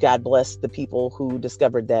 God bless the people who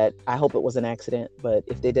discovered that. I hope it was an accident, but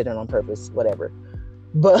if they did it on purpose, whatever.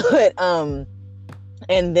 But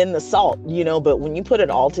and then the salt, but when you put it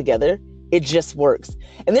all together, it just works.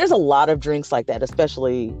 And there's a lot of drinks like that,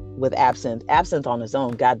 especially with absinthe. Absinthe on its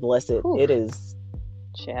own, God bless it. Ooh. It is.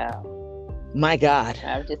 Ciao. My God.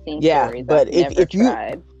 I've just seen stories. But if you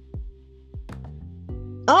tried.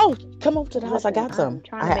 Oh, come over to the house. I got some.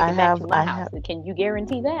 I have. Can you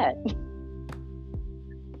guarantee that?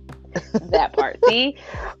 That part. See,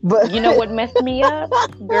 But you know what messed me up?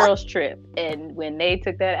 Girls trip. And when they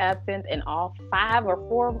took that absinthe, and all 5 or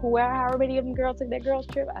 4 of whoever, however many of them girls took that girls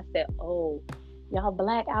trip, I said, "Oh, y'all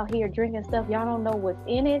black out here drinking stuff. Y'all don't know what's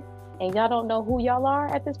in it, and y'all don't know who y'all are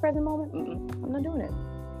at this present moment. I'm not doing it."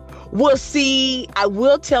 well, see, I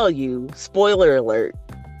will tell you, spoiler alert,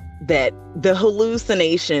 that the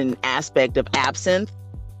hallucination aspect of absinthe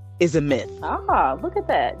is a myth. Ah, look at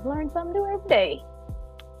that. Learn something new every day.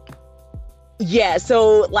 Yeah,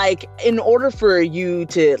 so like in order for you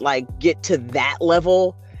to like get to that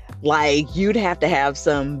level, like you'd have to have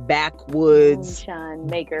some backwoods Moonshine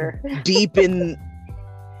maker. deep in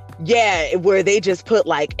where they just put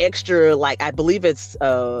like extra, like I believe it's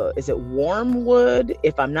is it wormwood,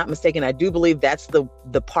 if I'm not mistaken. I do believe that's the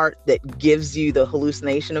part that gives you the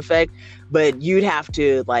hallucination effect, but you'd have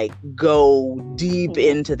to like go deep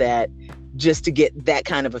into that just to get that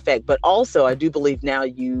kind of effect. But also I do believe now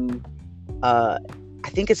I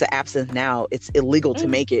think it's an absinthe now, it's illegal to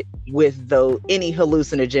make it with any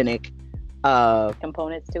hallucinogenic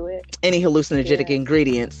components to it, any hallucinogenic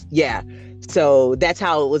ingredients. Yeah, so that's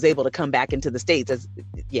how it was able to come back into the States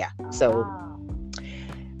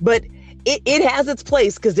but it has its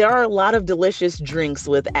place, because there are a lot of delicious drinks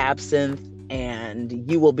with absinthe, and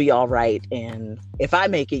you will be all right. And if I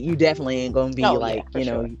make it, you definitely ain't gonna be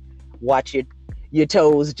watch your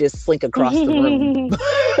toes just slink across the room.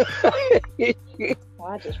 Well,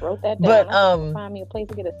 I just wrote that down. But find me a place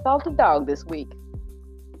to get a salted dog this week.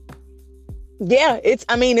 Yeah,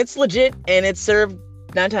 it's legit, and it's served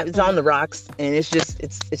 9 times. It's on the rocks, and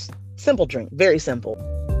it's simple drink, very simple.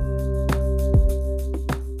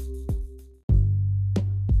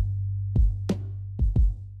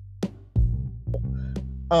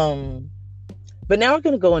 But now we're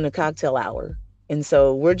going to go into cocktail hour. And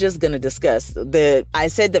so we're just going to discuss I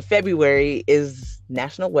said that February is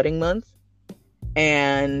National Wedding Month,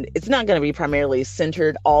 and it's not going to be primarily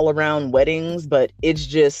centered all around weddings, but it's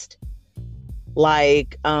just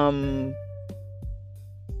like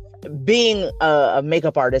being a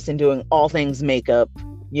makeup artist and doing all things makeup,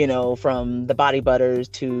 from the body butters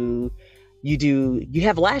to you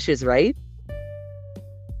have lashes, right?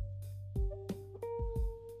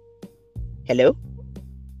 Hello?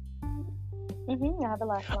 I have a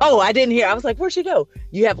lash line. Oh, I didn't hear. I was like, where'd she go?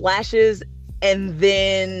 You have lashes, and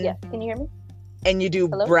then... Yes, can you hear me? And you do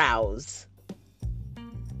brows.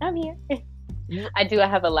 I'm here. I do. I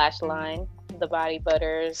have a lash line, the body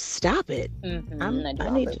butters. Stop it. I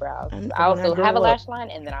do brows. I also have a lash line,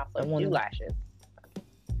 and then I also do lashes.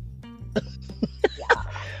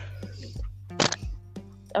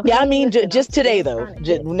 Okay, yeah, I mean, just today, though.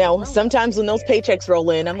 Sometimes when those paychecks roll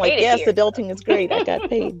in, I'm like, yes, adulting is great. I got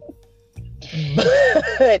paid.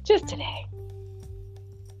 But just today.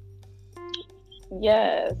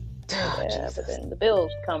 Yes. Yeah, but then the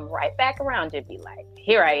bills come right back around and be like,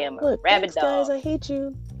 here I am, a rabid dog. Guys, I hate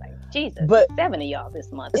you. Like, Jesus, but 7 of y'all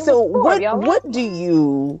this month. So what do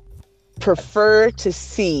you prefer to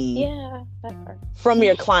see from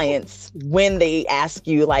your clients when they ask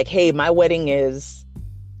you, like, hey, my wedding is...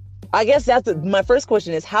 I guess my first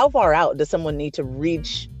question is, how far out does someone need to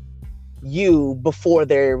reach you before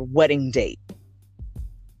their wedding date?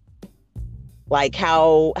 Like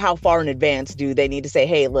how far in advance do they need to say,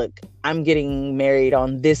 hey, look, I'm getting married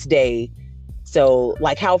on this day. So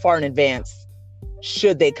like how far in advance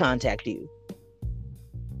should they contact you?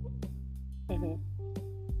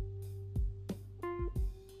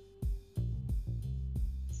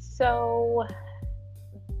 So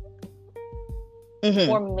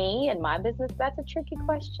for me and my business, that's a tricky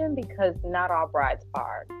question because not all brides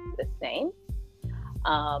are the same.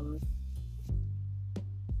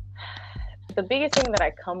 The biggest thing that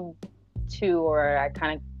I come to, or I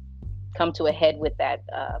kind of come to a head with that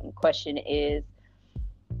question, is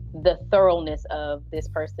the thoroughness of this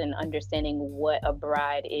person understanding what a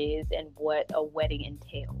bride is and what a wedding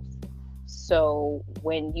entails. So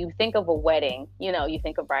when you think of a wedding, you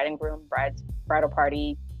think of bride and groom, bridal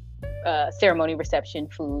party, ceremony, reception,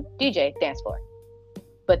 food, DJ, dance floor.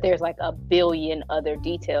 But there's like a billion other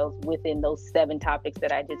details within those 7 topics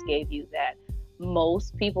that I just gave you that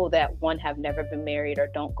most people that have never been married or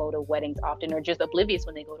don't go to weddings often, or just oblivious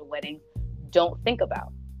when they go to weddings, don't think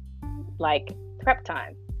about. Like prep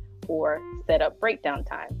time, or set up breakdown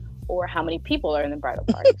time, or how many people are in the bridal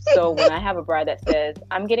party. So when I have a bride that says,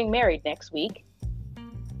 I'm getting married next week,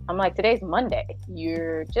 I'm like, today's Monday.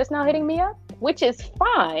 You're just now hitting me up? Which is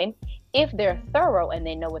fine if they're thorough and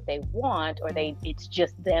they know what they want, or it's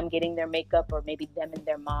just them getting their makeup, or maybe them and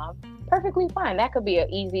their mom. Perfectly fine. That could be an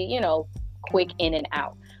easy, quick in and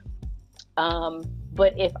out.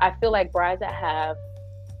 But if I feel like brides that have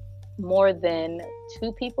more than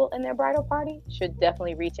 2 people in their bridal party should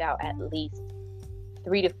definitely reach out at least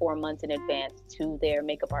 3 to 4 months in advance to their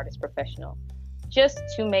makeup artist professional, just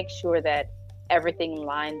to make sure that everything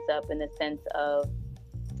lines up in the sense of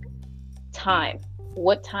time.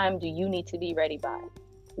 What time do you need to be ready by?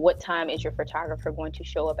 What time is your photographer going to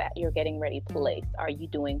show up at your getting ready place? Are you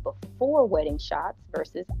doing before wedding shots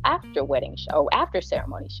versus after wedding or after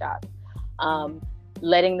ceremony shots?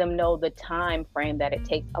 Letting them know the time frame that it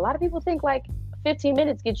takes. A lot of people think like 15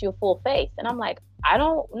 minutes gets you a full face. And I'm like, I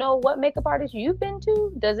don't know what makeup artist you've been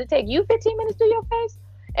to. Does it take you 15 minutes to do your face?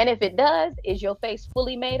 And if it does, is your face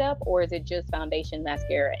fully made up, or is it just foundation,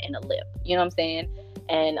 mascara, and a lip? You know what I'm saying?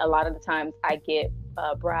 And a lot of the times I get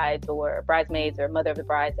brides or bridesmaids or mother of the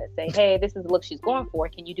brides that say, hey, this is the look she's going for.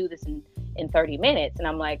 Can you do this in 30 minutes? And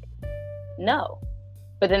I'm like, no.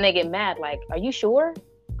 But then they get mad, like, are you sure?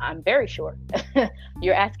 I'm very sure.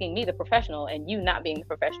 You're asking me, the professional, and you not being the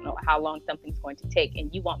professional, how long something's going to take. And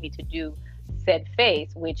you want me to do said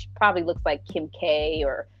face, which probably looks like Kim K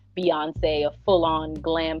or Beyonce, a full-on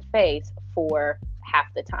glam face for half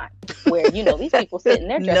the time. Where, these people sit in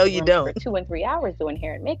their dressing room for 2 and 3 hours doing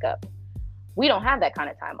hair and makeup. We don't have that kind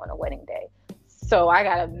of time on a wedding day. So I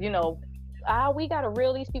gotta, we gotta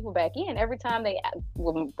reel these people back in every time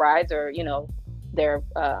when brides or, their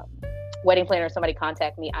wedding planner or somebody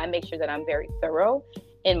contact me. I make sure that I'm very thorough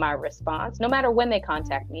in my response, no matter when they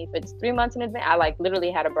contact me. If it's 3 months in advance, I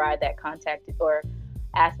literally had a bride that contacted or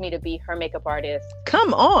asked me to be her makeup artist.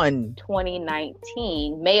 Come on.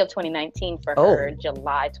 May of 2019 for her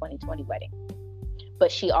July 2020 wedding.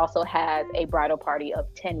 But she also has a bridal party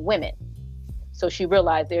of 10 women. So she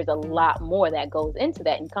realized there's a lot more that goes into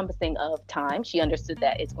that, encompassing of time. She understood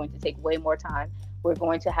that it's going to take way more time. We're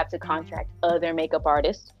going to have to contract other makeup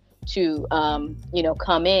artists to,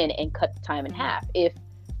 come in and cut the time in half.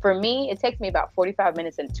 For me, it takes me about 45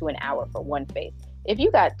 minutes to an hour for one face. If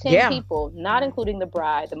you got 10 people, not including the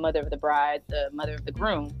bride, the mother of the bride, the mother of the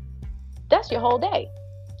groom, that's your whole day.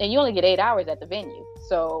 And you only get 8 hours at the venue.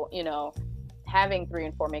 So, having 3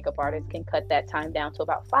 and 4 makeup artists can cut that time down to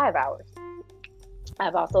about 5 hours.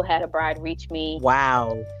 I've also had a bride reach me.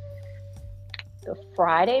 Wow. The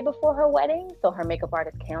Friday before her wedding. So her makeup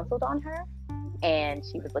artist canceled on her and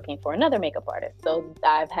she was looking for another makeup artist. So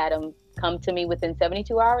I've had them come to me within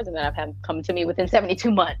 72 hours and then I've had them come to me within 72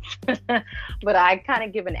 months. But I kind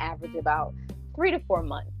of give an average about 3 to 4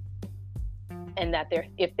 months. And that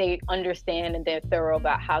if they understand and they're thorough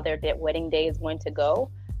about how their wedding day is going to go,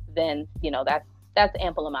 then, that's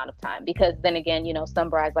ample amount of time. Because then again, some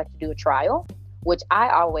brides like to do a trial, which I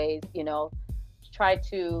always, try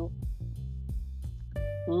to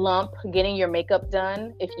lump getting your makeup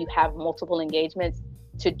done if you have multiple engagements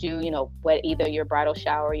to do, either your bridal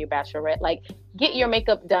shower or your bachelorette. Like, get your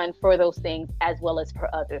makeup done for those things as well as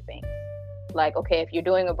for other things. Like, okay, if you're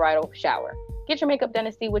doing a bridal shower, get your makeup done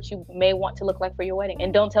and see what you may want to look like for your wedding.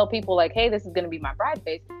 And don't tell people like, hey, this is going to be my bride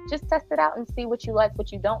face. Just test it out and see what you like,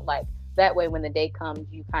 what you don't like. That way, when the day comes,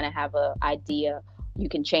 you kind of have an idea. You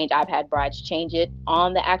can change. I've had brides change it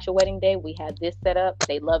on the actual wedding day. We had this set up.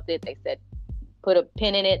 They loved it. They said, put a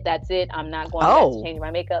pin in it. That's it. I'm not going to change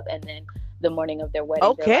my makeup. And then the morning of their wedding.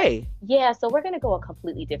 Okay. Like, yeah. So we're going to go a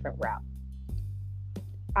completely different route.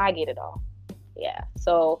 I get it all. Yeah.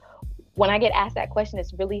 So when I get asked that question,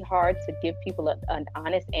 it's really hard to give people an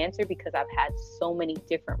honest answer because I've had so many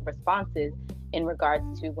different responses in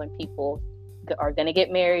regards to when people are going to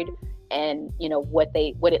get married and what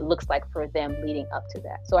it looks like for them leading up to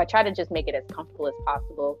that. So I try to just make it as comfortable as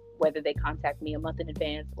possible, whether they contact me a month in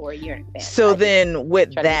advance or a year in advance. So then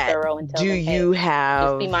with that, do you have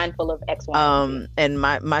just be mindful of X, Y, and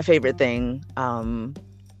my favorite thing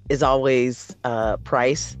is always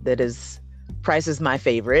price. Price is my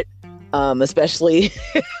favorite, especially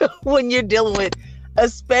when you're dealing with,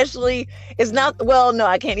 it's not, well, no,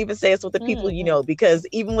 I can't even say it's with the people you know, because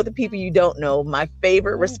even with the people you don't know, my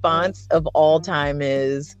favorite response of all time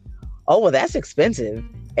is, oh, well, that's expensive.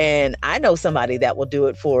 And I know somebody that will do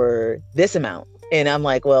it for this amount. And I'm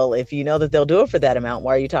like, well, if you know that they'll do it for that amount,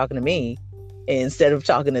 why are you talking to me instead of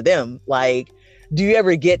talking to them? Like, do you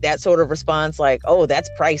ever get that sort of response? Like, oh, that's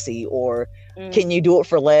pricey, or can you do it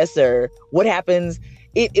for less? Or what happens?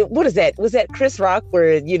 What is that? Was that Chris Rock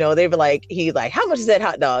where, they were like, how much is that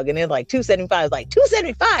hot dog? And they're like, $2.75. Like,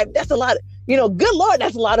 $2.75? That's a lot. Good Lord,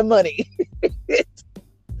 that's a lot of money.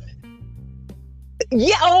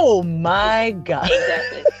 Yeah. Oh my God.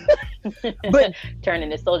 Exactly. But turning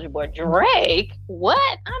the Soldier Boy, Drake,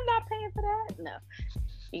 what? I'm not paying for that. No.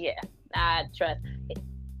 Yeah. I trust.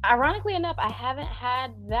 Ironically enough, I haven't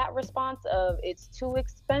had that response of it's too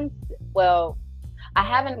expensive. Well, I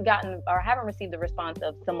haven't received the response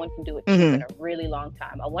of someone can do it Mm-hmm. in a really long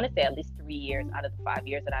time. I want to say at least 3 years out of the 5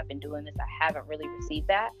 years that I've been doing this, I haven't really received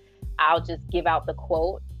that. I'll just give out the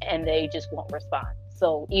quote and they just won't respond.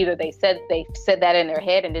 So either they said that in their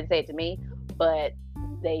head and didn't say it to me, but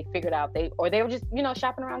they figured out they were just,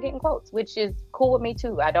 shopping around getting quotes, which is cool with me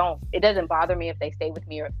too. It doesn't bother me if they stay with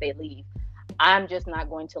me or if they leave. I'm just not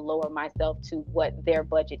going to lower myself to what their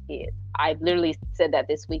budget is. I literally said that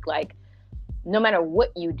this week, like, no matter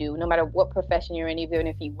what you do, no matter what profession you're in, even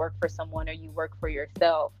if you work for someone or you work for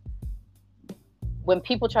yourself, when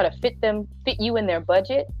people try to fit you in their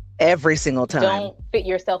budget, every single time, don't fit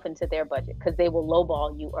yourself into their budget, because they will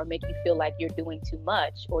lowball you or make you feel like you're doing too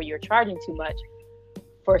much or you're charging too much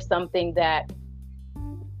for something that.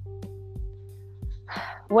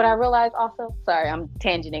 What I realized also, sorry, I'm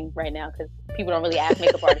tangenting right now because people don't really ask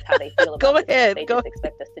makeup artists how they feel about Go it. ahead. They just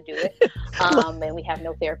expect us to do it. And we have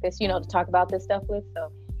no therapist, to talk about this stuff with. So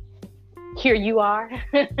here you are.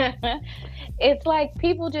 It's like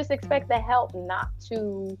people just expect the help not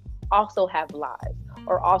to also have lives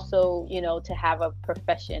or also, to have a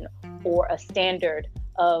profession or a standard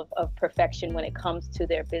of perfection when it comes to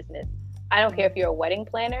their business. I don't care if you're a wedding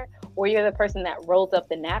planner or you're the person that rolls up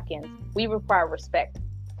the napkins. We require respect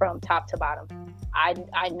from top to bottom.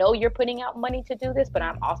 I know you're putting out money to do this, but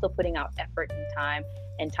I'm also putting out effort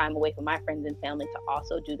and time away from my friends and family to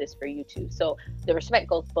also do this for you too. So the respect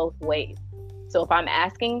goes both ways. So if I'm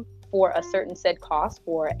asking for a certain said cost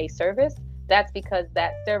for a service, that's because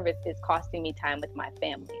that service is costing me time with my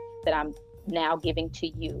family that I'm now giving to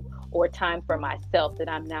you, or time for myself that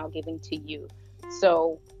I'm now giving to you.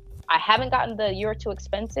 So I haven't gotten the "you're too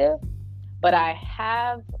expensive," but I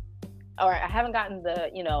haven't gotten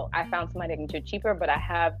the, I found somebody that can do it cheaper, but I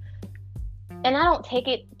have, and I don't take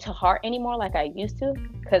it to heart anymore like I used to,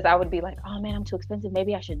 because I would be like, oh man, I'm too expensive.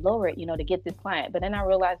 Maybe I should lower it, to get this client. But then I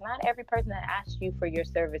realized not every person that asks you for your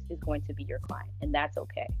service is going to be your client, and that's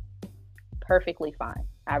okay. Perfectly fine.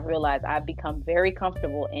 I realized I've become very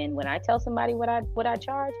comfortable in when I tell somebody what I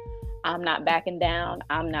charge, I'm not backing down,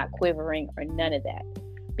 I'm not quivering or none of that.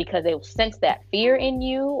 Because they'll sense that fear in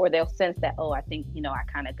you, or they'll sense that, oh, I think, I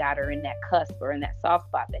kind of got her in that cusp or in that soft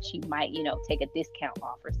spot that she might, take a discount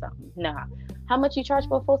off or something. Nah. How much you charge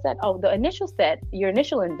for a full set? Oh, the initial set, your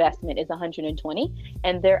initial investment is $120,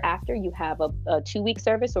 and thereafter you have a 2-week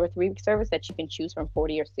service or a 3-week service that you can choose from,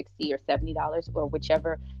 $40 or $60 or $70 or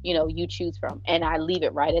whichever, you choose from. And I leave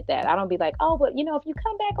it right at that. I don't be like, oh, but if you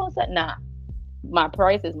come back on set, nah, my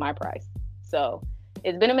price is my price. So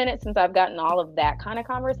it's been a minute since I've gotten all of that kind of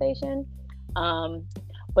conversation.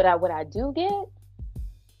 But what I do get,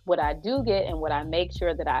 and what I make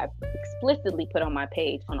sure that I explicitly put on my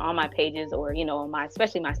page, on all my pages, or, on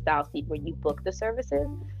especially my style sheet where you book the services,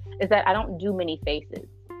 is that I don't do many faces.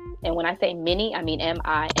 And when I say many, I mean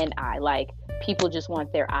MINI. Like, people just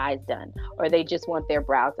want their eyes done, or they just want their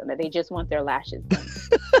brows done, or they just want their lashes done.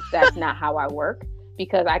 That's not how I work.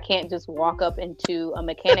 Because I can't just walk up into a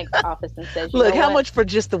mechanic's office and say, look, how much for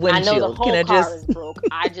just the windshield? I know the whole car is broke.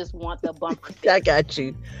 I just want the bumper. I got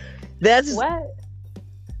you. That's what?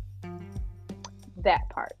 That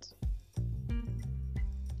part.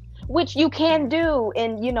 Which you can do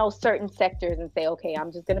in, certain sectors and say, okay,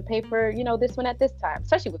 I'm just going to pay for, this one at this time.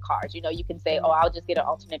 Especially with cars, you can say, oh, I'll just get an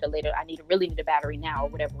alternator later. I really need a battery now, or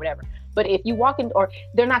whatever. But if you walk in, or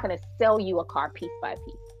they're not going to sell you a car piece by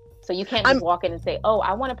piece. So you can't just walk in and say, oh,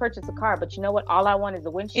 I want to purchase a car, but you know what? All I want is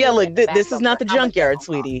a windshield. Yeah, look, this is not the junkyard,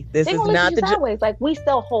 sweetie. This is not the junkyard. Like, we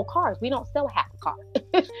sell whole cars. We don't sell half a car.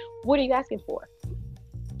 What are you asking for?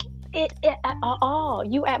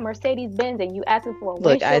 You at Mercedes-Benz and you asking for a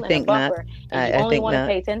windshield and a bumper, and you only want to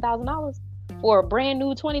pay $10,000 for a brand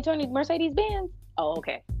new 2020 Mercedes-Benz? Oh,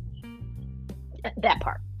 okay. That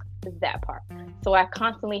part. So I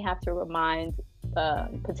constantly have to remind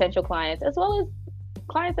potential clients, as well as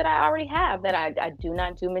clients that I already have, that I do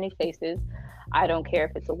not do many faces. I don't care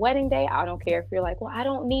if it's a wedding day. I don't care if you're like, well, I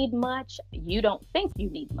don't need much. You don't think you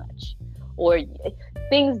need much. Or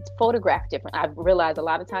things photograph different. I've realized a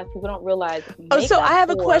lot of times people don't realize. Oh, so I have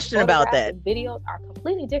a question about that. Videos are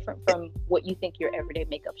completely different from what you think your everyday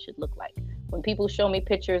makeup should look like. When people show me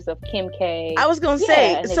pictures of Kim K, I was gonna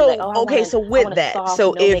say, so like, oh, okay, so with that, soft,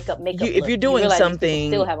 so if you're doing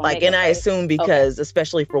something like, and I assume because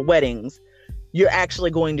especially for weddings, you're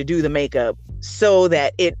actually going to do the makeup so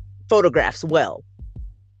that it photographs well.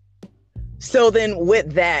 So then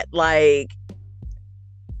with that, like,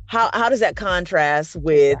 how does that contrast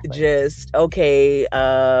with just, okay,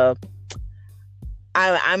 I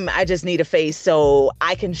just need a face so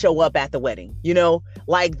I can show up at the wedding,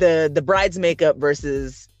 like the bride's makeup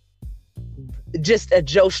versus just a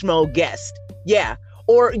Joe Schmo guest Yeah.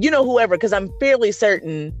 Or, whoever, because I'm fairly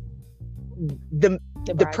certain the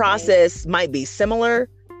process might be similar,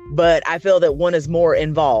 but I feel that one is more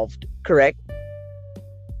involved, correct?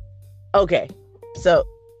 Okay. So.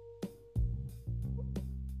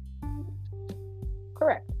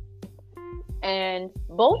 Correct. And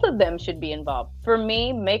both of them should be involved. For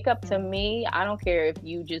me, makeup, to me, I don't care if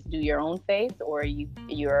you just do your own face or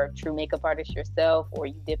you're a true makeup artist yourself or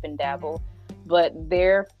you dip and dabble. But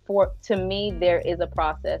to me, there is a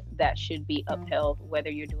process that should be upheld, whether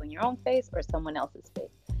you're doing your own face or someone else's face.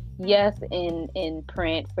 Yes, in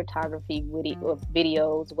print, photography,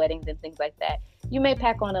 videos, weddings, and things like that, you may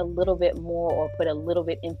pack on a little bit more or put a little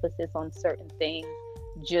bit emphasis on certain things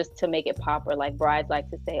just to make it pop, or like brides like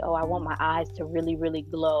to say, oh, I want my eyes to really, really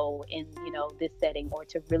glow in, this setting, or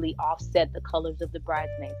to really offset the colors of the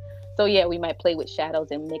bridesmaids. So yeah, we might play with shadows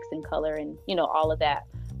and mix in color and, all of that.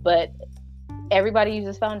 But everybody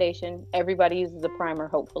uses foundation. Everybody uses a primer,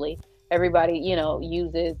 hopefully. Everybody,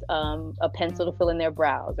 uses a pencil to fill in their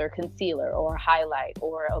brows, or concealer, or highlight,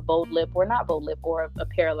 or a bold lip, or not bold lip, or a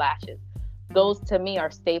pair of lashes. Those to me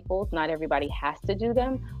are staples. Not everybody has to do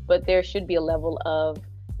them, but there should be a level of,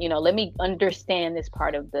 let me understand this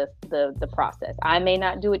part of the process. I may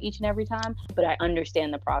not do it each and every time, but I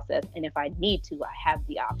understand the process. And if I need to, I have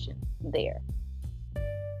the option there.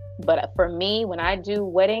 But for me, when I do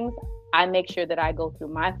weddings, I make sure that I go through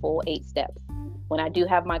my full 8 steps. When I do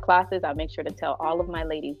have my classes, I make sure to tell all of my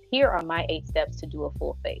ladies, here are my 8 steps to do a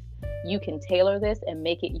full face. You can tailor this and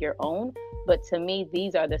make it your own. But to me,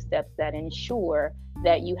 these are the steps that ensure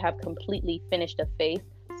that you have completely finished a face.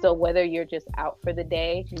 So whether you're just out for the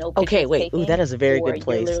day, no pictures okay, wait, taken, that is a very good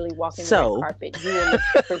place. You're literally walking the red carpet, you will look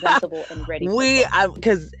presentable and ready.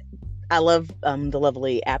 Because I love the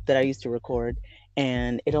lovely app that I used to record,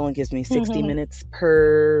 and it only gives me 60 minutes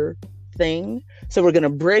per thing. So we're gonna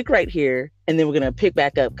break right here, and then we're gonna pick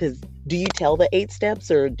back up. Because do you tell the 8 steps,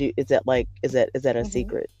 or is that a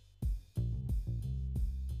secret?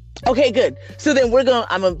 Okay, good. So then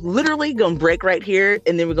I'm literally gonna break right here,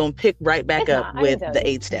 and then we're gonna pick right back up with the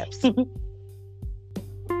 8 steps.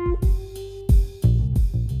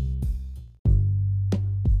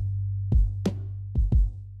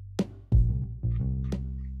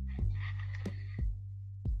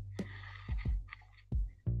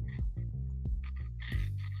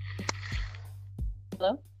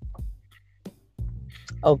 Hello?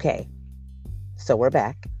 Okay. So we're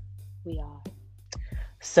back. We are.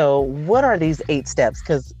 So what are these 8 steps?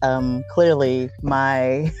 Because clearly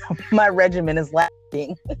my regimen is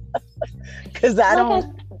lacking. Because I don't.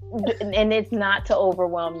 And it's not to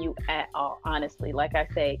overwhelm you at all, honestly. Like I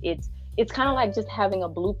say, it's kind of like just having a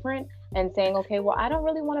blueprint and saying, okay, well, I don't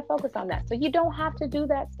really want to focus on that. So you don't have to do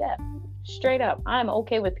that step. Straight up, I'm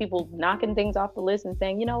okay with people knocking things off the list and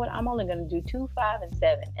saying, you know what, I'm only going to do 2, 5, and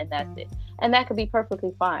 7, and that's it. And that could be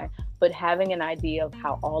perfectly fine. But having an idea of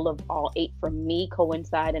how all 8 for me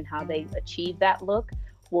coincide and how they achieve that look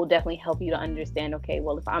will definitely help you to understand, okay,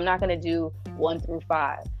 well, if I'm not going to do 1 through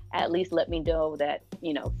 5, at least let me know that,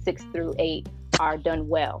 6 through 8 are done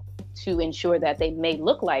well, to ensure that they may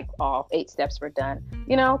look like all 8 steps were done,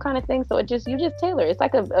 kind of thing. So you just tailor. It's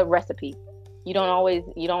like a recipe. You don't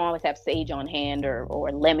always have sage on hand or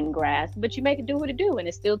lemongrass, but you make it do what it do, and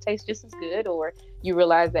it still tastes just as good. Or you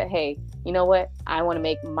realize that, hey, you know what? I want to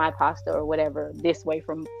make my pasta or whatever this way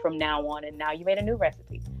from now on, and now you made a new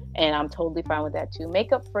recipe, and I'm totally fine with that too.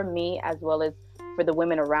 Makeup for me, as well as for the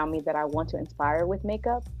women around me that I want to inspire with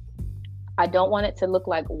makeup, I don't want it to look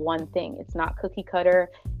like one thing. It's not cookie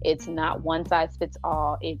cutter. It's not one size fits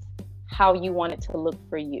all. It's how you want it to look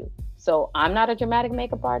for you. So I'm not a dramatic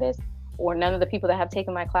makeup artist, or none of the people that have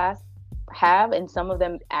taken my class have, and some of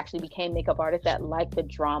them actually became makeup artists that like the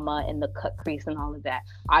drama and the cut crease and all of that.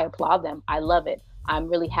 I applaud them. I love it. I'm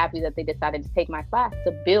really happy that they decided to take my class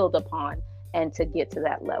to build upon and to get to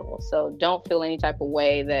that level. So don't feel any type of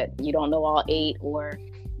way that you don't know all 8 or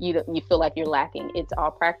you feel like you're lacking. It's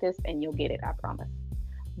all practice and you'll get it, I promise.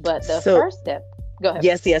 But the first step, go ahead.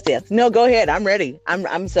 Yes. No, go ahead. I'm ready.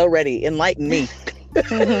 I'm so ready. Enlighten me.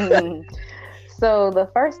 So the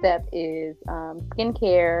first step is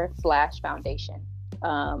skincare / foundation.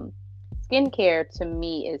 Skincare to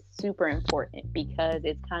me is super important because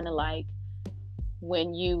it's kind of like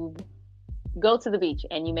when you go to the beach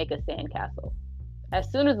and you make a sandcastle.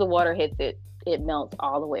 As soon as the water hits it, it melts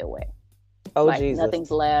all the way away. Oh, like Jesus. Nothing's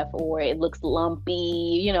left, or it looks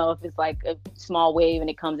lumpy. If it's like a small wave and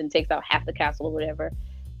it comes and takes out half the castle or whatever.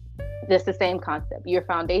 That's the same concept. Your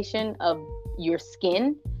foundation of your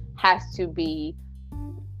skin has to be,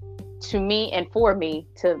 to me and for me,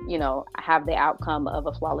 to have the outcome of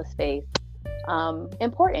a flawless face,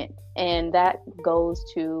 important. And that goes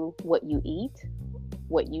to what you eat,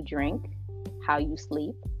 what you drink, how you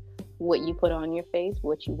sleep, what you put on your face,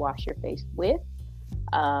 what you wash your face with,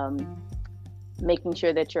 making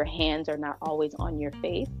sure that your hands are not always on your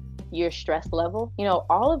face, your stress level,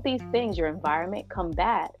 all of these things, your environment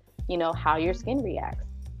combat, how your skin reacts.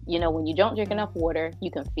 When you don't drink enough water, you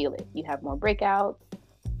can feel it. You have more breakouts.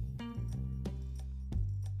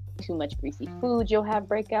 Too much greasy food, you'll have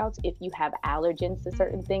breakouts. If you have allergens to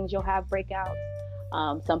certain things, you'll have breakouts.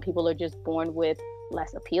 Some people are just born with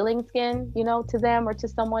less appealing skin, to them or to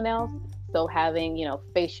someone else. So having,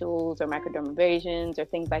 facials or microdermabrasions or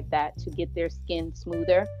things like that to get their skin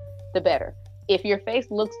smoother, the better. If your face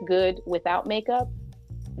looks good without makeup,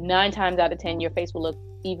 9 times out of 10, your face will look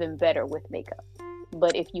even better with makeup.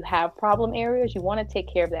 But if you have problem areas, you want to take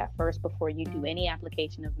care of that first before you do any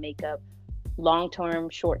application of makeup, long-term,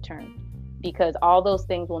 short-term, because all those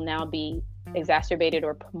things will now be exacerbated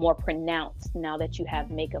or more pronounced now that you have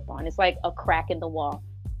makeup on. It's like a crack in the wall.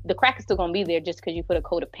 The crack is still going to be there just because you put a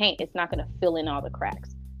coat of paint. It's not going to fill in all the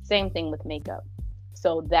cracks. Same thing with makeup.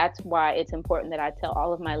 So that's why it's important that I tell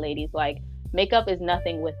all of my ladies, like, makeup is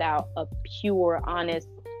nothing without a pure, honest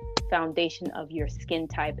foundation of your skin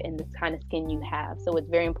type and the kind of skin you have. So it's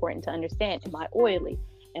very important to understand, am I oily?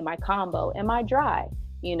 Am I combo? Am I dry?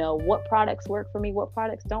 What products work for me? What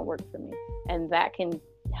products don't work for me? And that can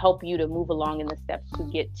help you to move along in the steps to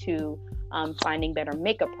get to finding better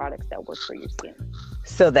makeup products that work for your skin.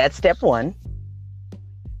 So that's step one.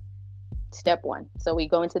 Step one. So we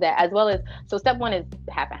go into that as well as, so step one is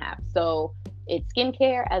half and half. So it's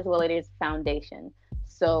skincare as well as it is foundation.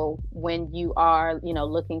 So when you are,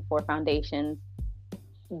 looking for foundations,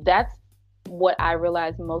 that's what I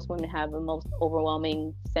realize most women have the most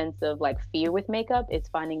overwhelming sense of like fear with makeup is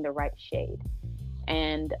finding the right shade.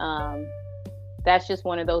 And that's just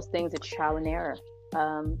one of those things, it's trial and error.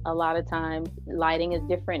 A lot of times lighting is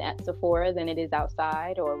different at Sephora than it is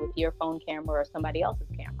outside or with your phone camera or somebody else's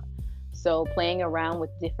camera. So playing around with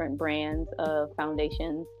different brands of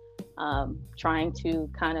foundations, trying to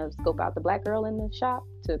kind of scope out the black girl in the shop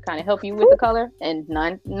to kind of help you with the color, and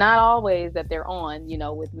not always that they're on,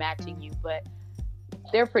 with matching you, but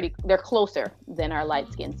they're closer than our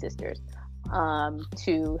light-skinned sisters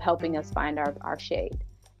to helping us find our shade.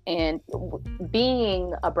 And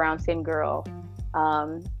being a brown-skinned girl,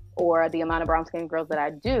 or the amount of brown-skinned girls that I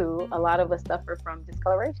do, a lot of us suffer from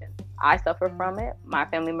discoloration. I suffer from it. My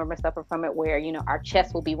family members suffer from it, where our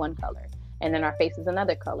chest will be one color, and then our face is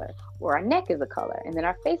another color, or our neck is a color, and then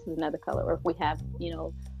our face is another color. Or if we have,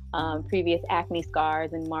 previous acne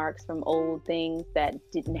scars and marks from old things that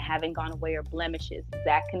haven't gone away, or blemishes,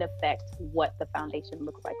 that can affect what the foundation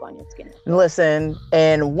looks like on your skin. Listen,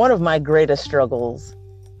 and one of my greatest struggles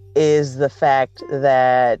is the fact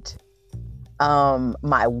that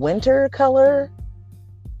my winter color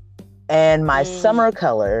and my summer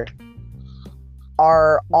color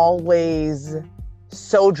are always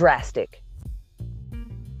so drastic.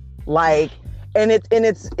 Like, and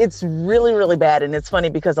it's really, really bad. And it's funny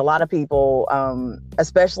because a lot of people,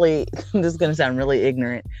 especially, this is going to sound really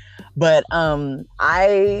ignorant, but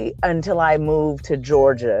until I moved to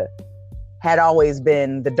Georgia, had always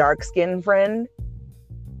been the dark skinned friend.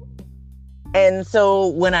 And so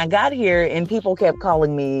when I got here and people kept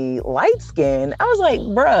calling me light skin, I was like,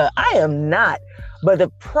 bruh, I am not. But the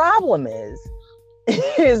problem is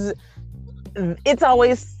it's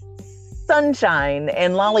always sunshine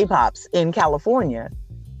and lollipops in California.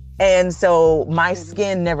 And so my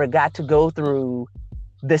skin never got to go through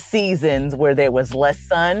the seasons where there was less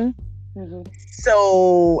sun.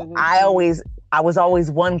 So I was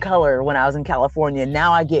always one color when I was in California.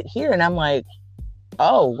 Now I get here and I'm like,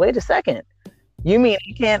 oh, wait a second. You mean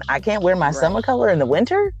I can't wear my summer color in the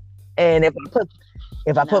winter? And if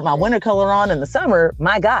I put my winter color on in the summer,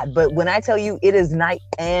 my God. But when I tell you it is night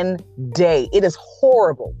and day, it is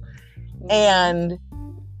horrible. And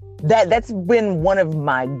that's been one of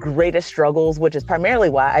my greatest struggles, which is primarily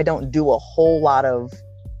why I don't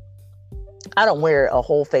wear a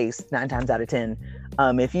whole face 9 times out of 10.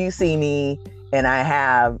 If you see me and I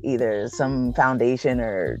have either some foundation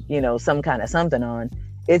or, some kind of something on,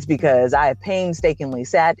 it's because I have painstakingly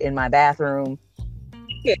sat in my bathroom,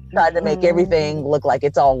 tried to make everything look like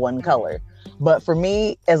it's all one color. But for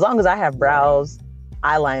me, as long as I have brows,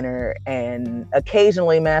 eyeliner, and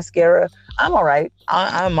occasionally mascara, I'm all right.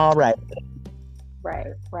 I'm all right.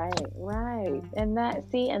 Right. And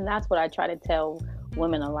that's what I try to tell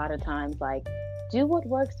women a lot of times, like, do what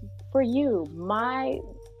works for you. My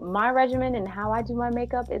regimen and how I do my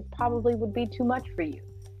makeup, it probably would be too much for you.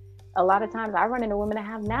 a lot of times I run into women that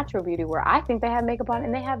have natural beauty where I think they have makeup on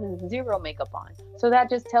and they have zero makeup on. So that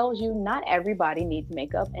just tells you not everybody needs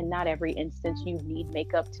makeup, and not every instance you need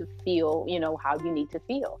makeup to feel, how you need to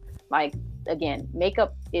feel. Like, again,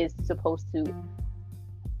 makeup is supposed to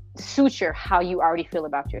suture how you already feel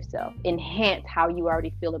about yourself, enhance how you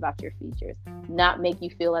already feel about your features, not make you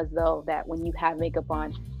feel as though that when you have makeup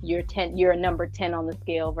on, you're a number 10 on the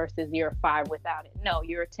scale versus you're a 5 without it. No,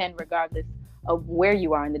 you're a 10 regardless of where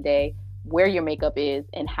you are in the day, where your makeup is,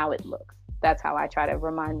 and how it looks. That's how I try to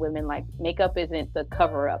remind women, like, makeup isn't the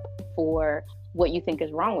cover up for what you think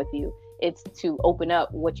is wrong with you. It's to open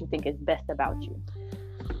up what you think is best about you.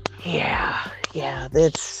 Yeah.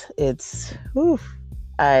 It's oof.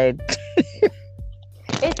 I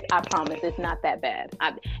promise it's not that bad.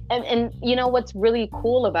 And you know what's really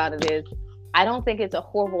cool about it is, I don't think it's a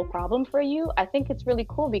horrible problem for you. I think it's really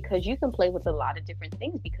cool because you can play with a lot of different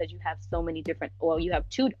things, because you have so many different, you have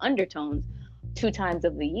 2 undertones 2 times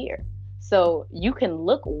of the year. So you can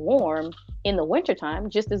look warm in the wintertime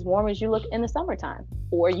just as warm as you look in the summertime,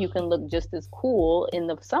 or you can look just as cool in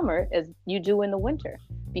the summer as you do in the winter,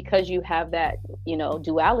 because you have that,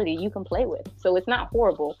 duality you can play with. So it's not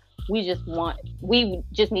horrible. We just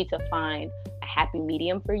need to find a happy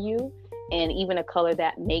medium for you, and even a color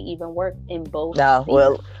that may even work in both. No,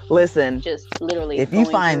 well, listen. Just literally, if you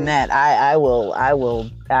find that, I will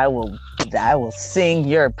sing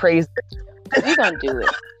your praise. We're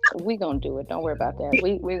gonna do it. Don't worry about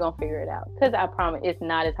that. We're gonna figure it out, because I promise it's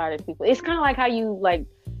not as hard as people. It's kind of like how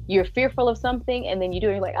you're fearful of something, and then you do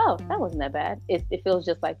it, you're like, oh, that wasn't that bad. It feels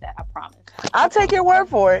just like that. I promise. I'll take your word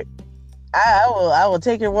for it. I will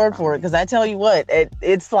take your word for it, because I tell you what,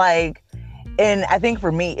 it's like, and I think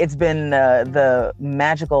for me, it's been the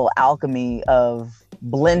magical alchemy of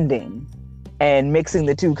blending and mixing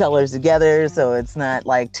the 2 colors together, so it's not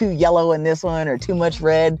like too yellow in this one or too much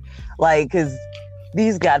red, like, because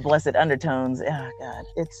these God blessed undertones, oh God,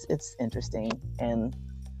 it's interesting. And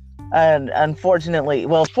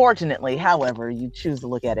fortunately, however you choose to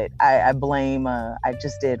look at it, I blame, I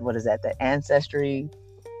just did, what is that, the Ancestry.com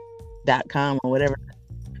or whatever.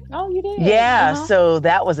 Oh, you did? Yeah, uh-huh. So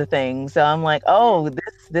that was a thing. So I'm like, oh,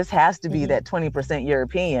 this has to be that 20%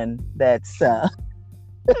 European that's...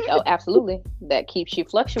 Oh, absolutely. That keeps you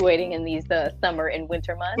fluctuating in these summer and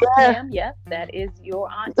winter months. Yeah, that is your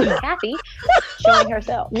auntie Kathy showing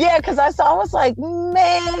herself. Yeah, because I was like,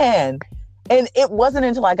 man. And it wasn't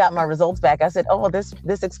until I got my results back, I said, oh, well,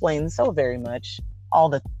 this explains so very much all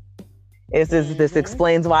the... This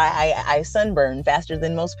explains why I sunburn faster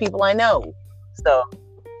than most people I know. So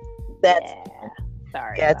that's...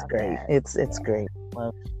 Sorry. Yeah, it's great. That. It's great.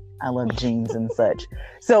 I love jeans and such.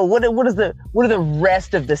 So what are the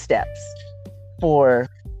rest of the steps for?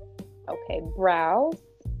 Okay, brows,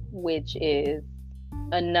 which is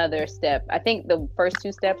another step. I think the first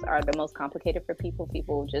 2 steps are the most complicated for people.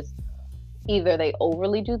 People just either they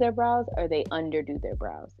overly do their brows or they underdo their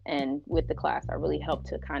brows. And with the class, I really help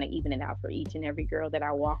to kind of even it out for each and every girl that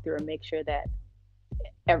I walk through, and make sure that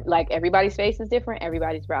like everybody's face is different,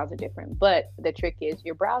 everybody's brows are different. But the trick is,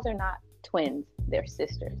 your brows are not twins, they're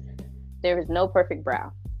sisters. There is no perfect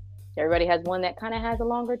brow. Everybody has one that kind of has a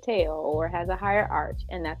longer tail or has a higher arch,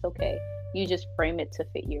 and that's okay. You just frame it to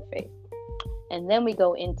fit your face. And then we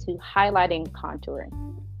go into highlighting, contouring.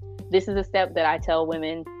 This is a step that I tell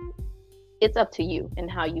women, it's up to you and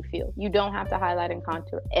how you feel. You don't have to highlight and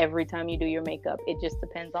contour every time you do your makeup. It just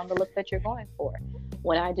depends on the look that you're going for.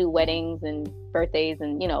 When I do weddings and birthdays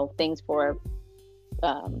and, things for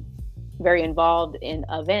very involved in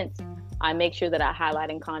events, I make sure that I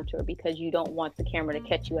highlight and contour, because you don't want the camera to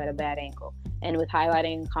catch you at a bad angle. And with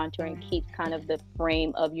highlighting and contouring, keeps kind of the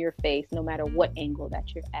frame of your face no matter what angle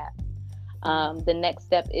that you're at. The next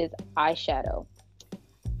step is eyeshadow.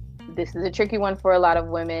 This is a tricky one for a lot of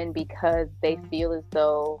women, because they feel as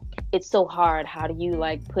though it's so hard. How do you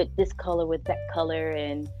put this color with that color,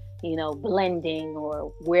 and blending,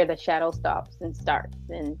 or where the shadow stops and starts,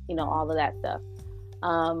 and all of that stuff.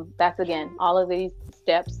 That's, again, all of these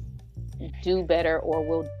steps do better, or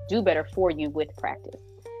will do better for you with practice.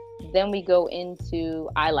 Then we go into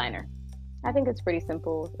eyeliner. I think it's pretty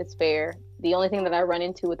simple. It's fair. The only thing that I run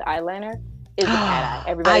into with eyeliner is a cat eye.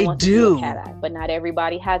 Everybody wants to do a cat eye, but not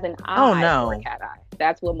everybody has an eye for a cat eye.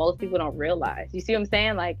 That's what most people don't realize. You see what I'm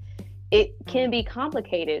saying? It can be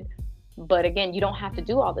complicated, but again, you don't have to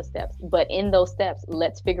do all the steps. But in those steps,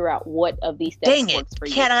 let's figure out what of these steps works for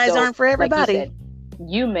you. Cat eyes aren't for everybody. Like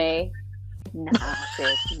you may... Nah,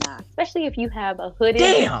 sis, nah. Especially if you have a hooded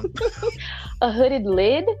a hooded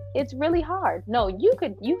lid, it's really hard. No, you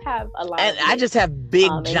have a lot. And I just have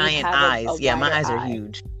big giant eyes. Yeah, my eyes are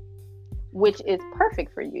huge. which is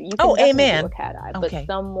perfect for you. You can Oh, definitely amen. do a cat eye, Okay. but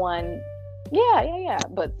someone, yeah.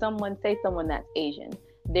 But someone that's Asian,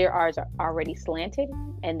 their eyes are already slanted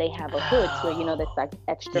and they have a hood, so that's like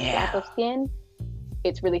extra flap of skin.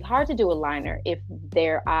 It's really hard to do a liner if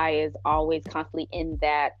their eye is always constantly in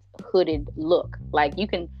that hooded look. Like you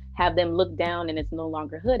can have them look down and it's no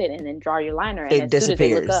longer hooded, and then draw your liner, and It as soon as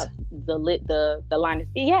they look disappears. up, the line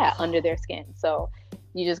is under their skin. So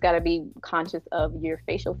you just got to be conscious of your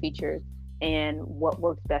facial features and what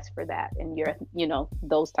works best for that, and your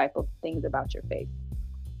those type of things about your face.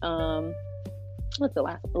 What's the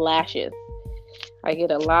last? Lashes. I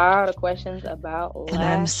get a lot of questions about lashes. And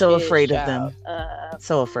I'm so afraid of them. Uh,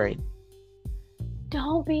 So afraid.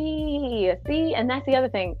 Don't be. See, and that's the other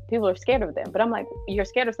thing. People are scared of them, but I'm like, you're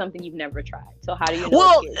scared of something you've never tried. So how do you know?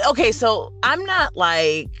 Well, okay, so I'm not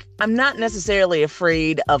necessarily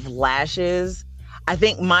afraid of lashes. I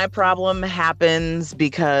think my problem happens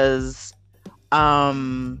because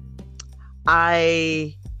my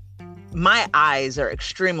eyes are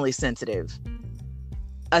extremely sensitive,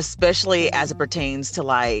 especially as it pertains to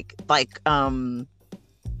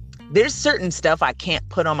there's certain stuff I can't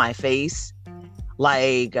put on my face.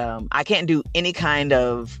 Like I can't do any kind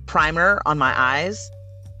of primer on my eyes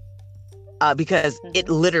because it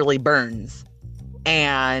literally burns,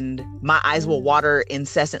 and my eyes will water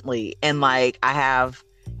incessantly. And like I have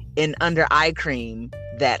an under eye cream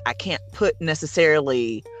that I can't put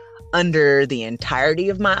necessarily under the entirety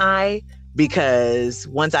of my eye, because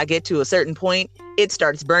once I get to a certain point, it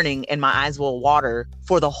starts burning and my eyes will water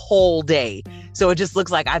for the whole day. So it just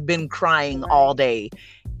looks like I've been crying all day.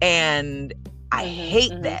 And I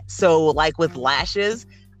hate that. So like with lashes,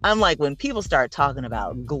 I'm like, when people start talking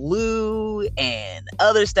about glue and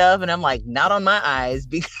other stuff, and I'm like, not on my eyes,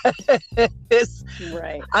 because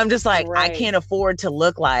I'm just like, I can't afford to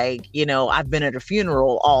look like, I've been at a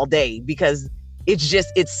funeral all day, because it's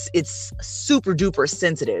just, it's super duper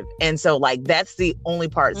sensitive. And so like, that's the only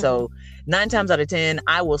part. So 9 times out of 10,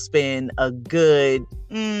 I will spend a good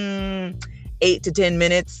 8 to 10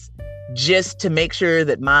 minutes just to make sure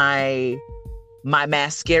that my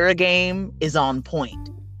mascara game is on point.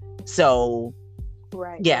 So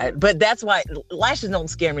but that's why lashes don't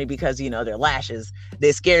scare me, because they're lashes.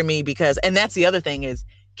 They scare me because, and that's the other thing, is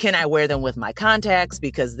can I wear them with my contacts,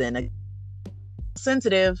 because then I'm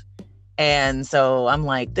sensitive. And so I'm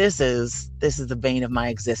like, this is the bane of my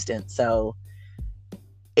existence. So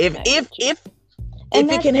if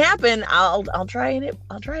it can happen, I'll try it.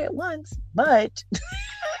 I'll try it once, but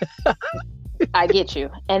I get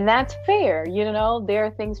you. And that's fair. There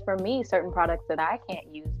are things for me, certain products that I can't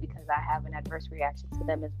use because I have an adverse reaction to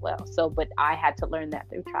them as well. So, but I had to learn that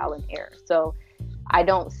through trial and error. So I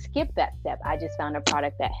don't skip that step. I just found a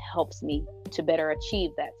product that helps me to better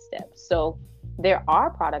achieve that step. So there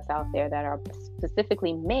are products out there that are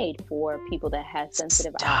specifically made for people that have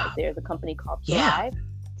sensitive eyes. There's a company called Thrive,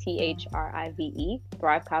 THRIVE,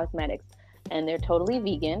 Thrive Cosmetics, and they're totally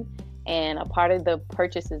vegan. And a part of the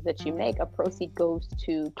purchases that you make, a proceed goes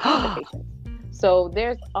to cancer patients. So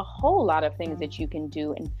there's a whole lot of things that you can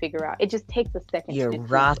do and figure out. It just takes a second. You're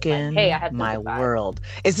rocking I have my world.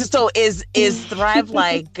 Is Thrive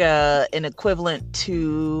like an equivalent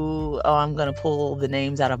to? Oh, I'm gonna pull the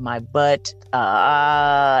names out of my butt.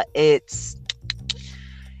 Is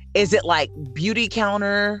it like Beauty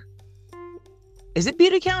Counter? Is it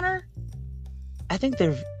Beauty Counter? I think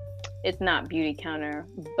they're. It's not Beauty Counter,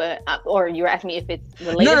 but or you're asking me if it's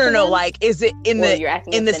related? No. Like, is it in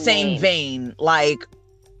the same name? Vein? Like,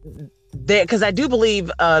 because I do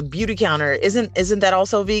believe Beauty Counter isn't that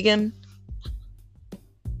also vegan?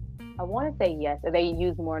 I want to say yes. They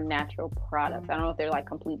use more natural products. I don't know if they're like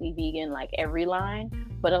completely vegan, like every line,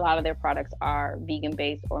 but a lot of their products are vegan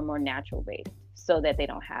based or more natural based, so that they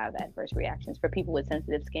don't have adverse reactions for people with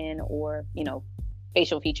sensitive skin or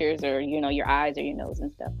facial features, or your eyes or your nose and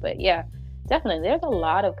stuff. But yeah, definitely there's a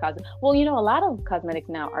lot of a lot of cosmetics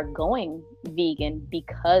now are going vegan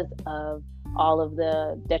because of all of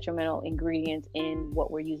the detrimental ingredients in what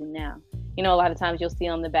we're using now. A lot of times you'll see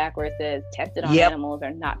on the back where it says tested on animals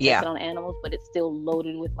or not tested on animals, but it's still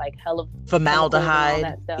loaded with like hell of formaldehyde and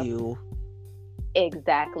all that stuff. Ew.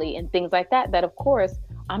 Exactly, and things like that of course,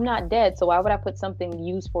 I'm not dead, so why would I put something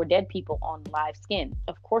used for dead people on live skin?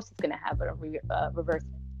 Of course it's going to have a reverse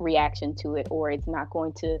reaction to it, or it's not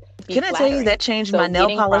going to be Can I tell you that changed my nail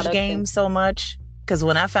polish game so much? Because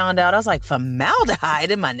when I found out, I was like, formaldehyde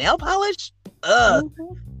in my nail polish? Ugh.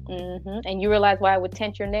 And you realize why it would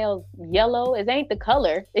tint your nails yellow? It ain't the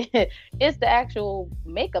color. It's the actual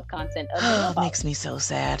makeup content of the nail polish. Makes me so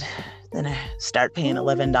sad. Then I start paying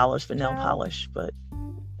 $11 for nail polish, but...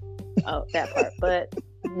 Oh, that part. But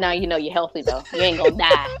now you know you're healthy though. You ain't gonna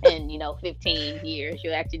die in 15 years.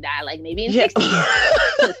 You'll actually die like maybe in 60 years.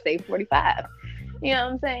 Let's say 45. You know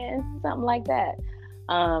what I'm saying? Something like that.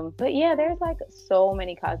 But yeah, there's like so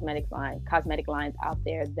many cosmetic lines out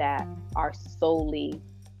there that are solely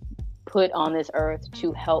put on this earth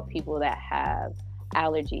to help people that have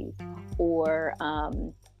allergies or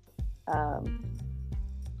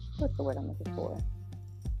what's the word I'm looking for?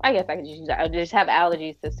 I guess I could just use that. I just have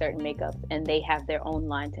allergies to certain makeups, and they have their own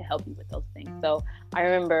line to help you with those things. So I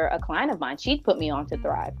remember a client of mine, she'd put me on to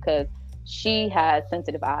Thrive because she has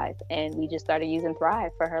sensitive eyes, and we just started using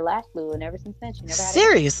Thrive for her lash glue, and ever since then she never had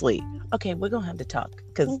Seriously? Okay, we're gonna have to talk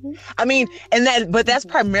because I mean, but that's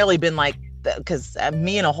primarily been like because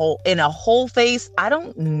me in a whole face. I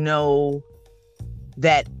don't know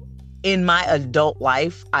that in my adult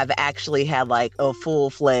life I've actually had like a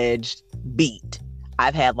full-fledged beat.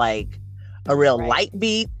 I've had like a real light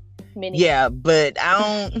beat. Mini. Yeah, but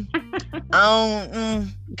I don't,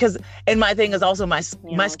 because, and my thing is also my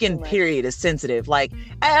skin period is sensitive. Like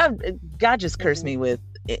God just cursed me with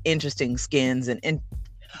interesting skins and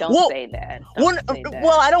don't say that.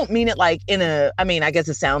 Well, I don't mean it like I guess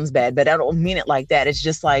it sounds bad, but I don't mean it like that. It's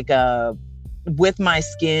just like, with my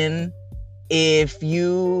skin, if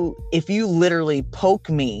you literally poke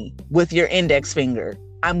me with your index finger,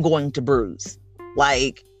 I'm going to bruise.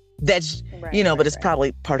 Like that's, but it's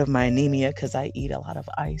probably part of my anemia because I eat a lot of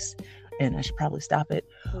ice and I should probably stop it.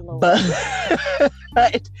 But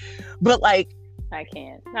like, I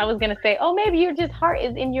can't. I was going to say, oh, maybe your just heart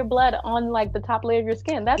is in your blood on like the top layer of your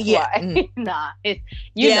skin. That's why. Nah, it's,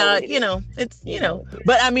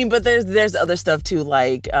 but there's other stuff too.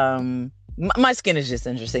 Like, my skin is just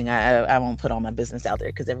interesting. I won't put all my business out there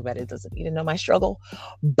because everybody doesn't need to know my struggle.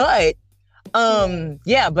 But,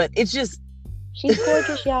 but it's just, she's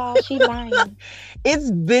gorgeous, y'all. She's lying. It's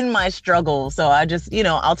been my struggle. So I just,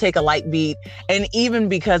 I'll take a light beat. And even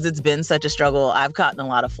because it's been such a struggle, I've gotten a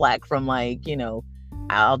lot of flack from like,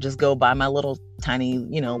 I'll just go buy my little tiny,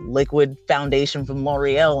 liquid foundation from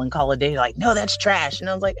L'Oreal and call it a day. Like, no, that's trash. And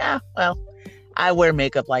I was like, well, I wear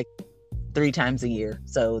makeup like 3 times a year.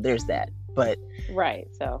 So there's that. But right.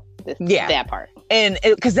 So that part. And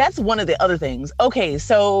because that's one of the other things. Okay.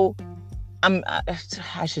 So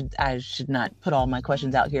I should not put all my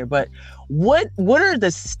questions out here, but what are the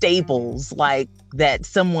staples like that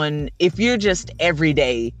someone, if you're just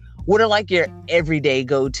everyday, what are like your everyday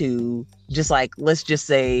go-to, just like, let's just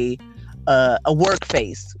say a work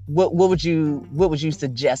face. What would you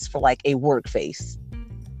suggest for like a work face?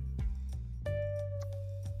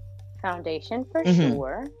 Foundation for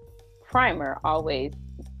sure. Primer always.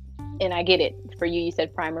 And I get it. For you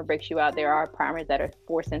said primer breaks you out. There are primers that are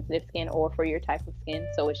for sensitive skin or for your type of skin.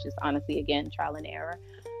 So it's just honestly, again, trial and error.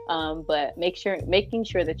 But making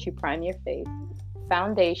sure that you prime your face.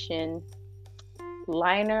 Foundation,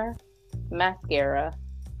 liner, mascara,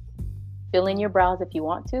 fill in your brows if you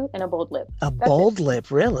want to, and a bold lip. Bold lip,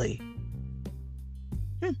 really?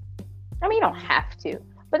 I mean, you don't have to.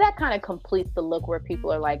 But that kind of completes the look where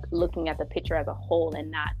people are like looking at the picture as a whole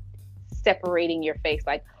and not separating your face.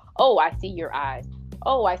 Like, oh, I see your eyes.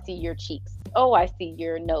 Oh, I see your cheeks. Oh, I see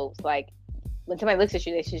your nose. Like when somebody looks at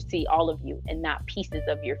you, they should see all of you and not pieces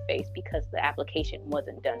of your face because the application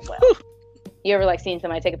wasn't done well. You ever like seeing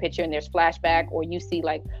somebody take a picture and there's flashback, or you see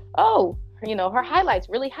like, oh, her highlights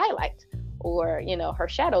really highlight, or, her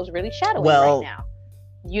shadows really shadowy right now.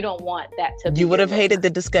 You don't want that to be. You would have hated the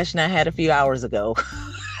discussion I had a few hours ago.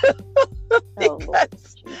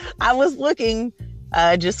 I was looking,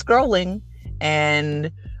 just scrolling,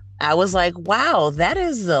 and I was like, wow, that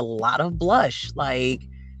is a lot of blush. Like,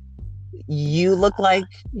 you look like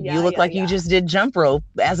you just did jump rope.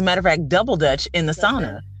 As a matter of fact, double dutch in the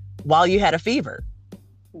sauna while you had a fever.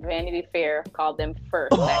 Vanity Fair called them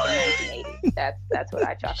first back in 1980. That's what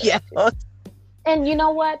I chalk it up to. And you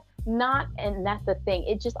know what? And that's the thing.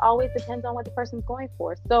 It just always depends on what the person's going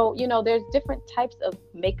for. So, there's different types of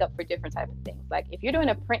makeup for different types of things. Like if you're doing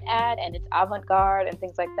a print ad and it's avant-garde and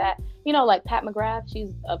things like that, like Pat McGrath,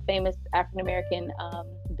 she's a famous African-American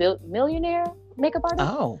millionaire makeup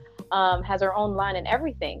artist. Has her own line and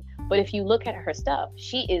everything. But if you look at her stuff,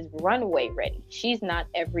 she is runway ready. She's not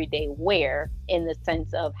everyday wear in the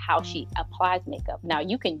sense of how she applies makeup. Now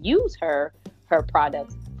you can use her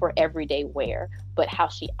products for everyday wear, but how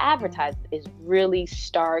she advertises is really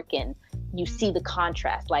stark, and you see the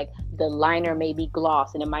contrast. Like the liner may be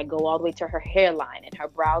gloss and it might go all the way to her hairline, and her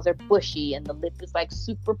brows are bushy and the lip is like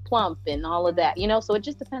super plump and all of that, so it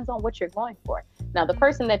just depends on what you're going for. Now the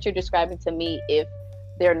person that you're describing to me, if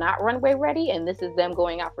they're not runway ready and this is them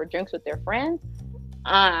going out for drinks with their friends,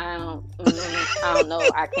 I don't know.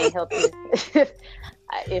 I can't help you.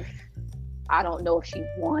 if I don't know if she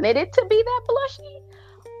wanted it to be that blushy,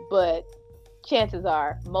 but chances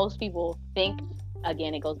are most people think,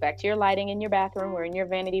 again, it goes back to your lighting in your bathroom or in your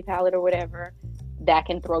vanity palette or whatever, that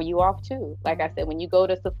can throw you off too. Like I said, when you go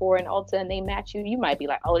to Sephora and Ulta and they match you, you might be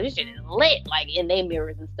like, oh, this shit is lit, like in their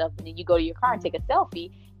mirrors and stuff. And then you go to your car and take a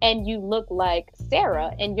selfie and you look like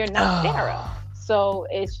Sarah and you're not Sarah. So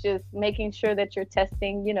it's just making sure that you're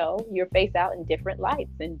testing, you know, your face out in different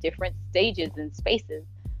lights and different stages and spaces,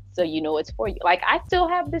 so you know it's for you. Like, I still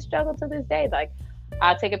have this struggle to this day. Like,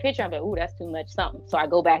 I'll take a picture and be like, ooh, that's too much something. So I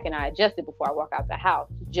go back and I adjust it before I walk out the house,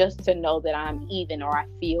 just to know that I'm even, or I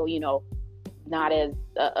feel, you know, not as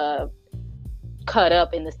cut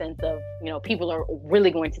up in the sense of, you know, people are really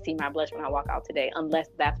going to see my blush when I walk out today, unless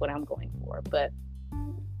that's what I'm going for. But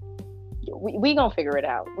we gonna figure it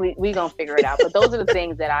out. We gonna figure it out. But those are the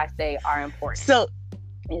things that I say are important. So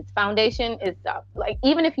it's foundation. It's like,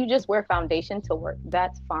 even if you just wear foundation to work,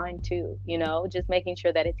 that's fine too. You know, just making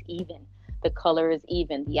sure that it's even. The color is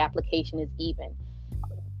even. The application is even.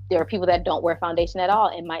 There are people that don't wear foundation at all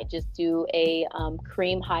and might just do a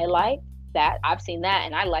cream highlight. That I've seen that,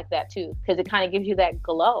 and I like that too, because it kind of gives you that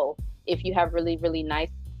glow. If you have really, really nice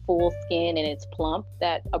full skin and it's plump,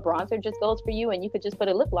 that a bronzer just goes for you, and you could just put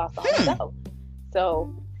a lip gloss on and go.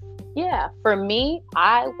 So yeah, for me,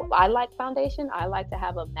 I like foundation. I like to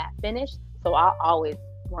have a matte finish, so I'll always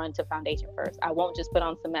run to foundation first. I won't just put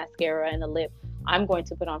on some mascara and a lip. I'm going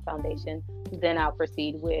to put on foundation, then I'll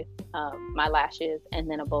proceed with my lashes and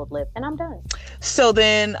then a bold lip, and I'm done. So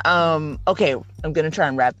then, okay, I'm going to try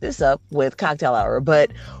and wrap this up with cocktail hour,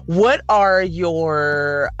 but what are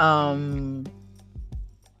your,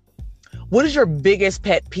 what is your biggest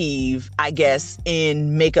pet peeve, I guess,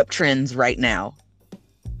 in makeup trends right now?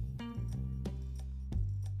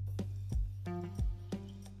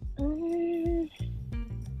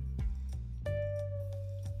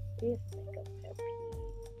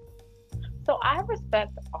 So I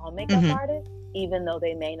respect all makeup artists, even though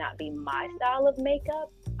they may not be my style of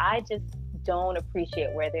makeup. I just don't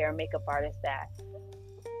appreciate where there are makeup artists that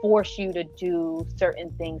force you to do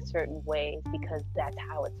certain things certain ways because that's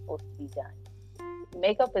how it's supposed to be done.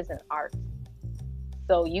 Makeup is an art.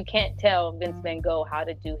 So you can't tell Vince Van Gogh how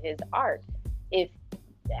to do his art if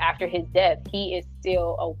after his death, he is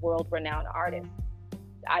still a world-renowned artist.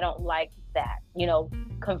 I don't like that, you know,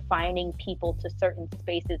 confining people to certain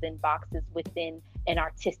spaces and boxes within an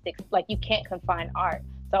artistic, like, you can't confine art.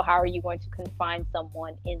 So how are you going to confine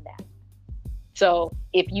someone in that? So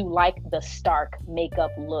if you like the stark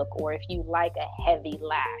makeup look, or if you like a heavy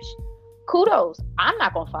lash, kudos. I'm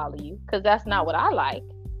not going to follow you because that's not what I like,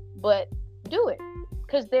 but do it,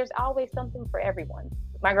 because there's always something for everyone.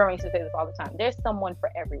 My grandma used to say this all the time. There's someone for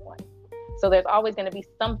everyone. So there's always going to be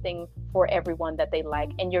something for everyone that they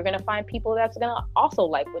like. And you're going to find people that's going to also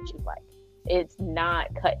like what you like. It's not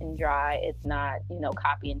cut and dry. It's not, you know,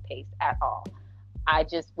 copy and paste at all. I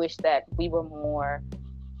just wish that we were more,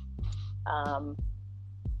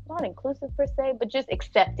 not inclusive per se, but just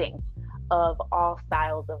accepting of all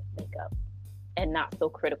styles of makeup and not so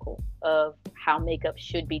critical of how makeup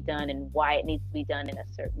should be done and why it needs to be done in a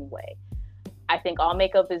certain way. I think all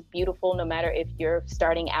makeup is beautiful no matter if you're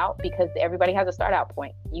starting out, because everybody has a start out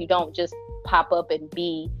point. You don't just pop up and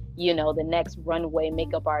be, you know, the next runway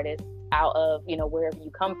makeup artist out of, you know, wherever you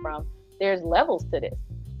come from. There's levels to this.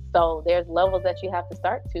 So there's levels that you have to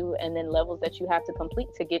start to, and then levels that you have to complete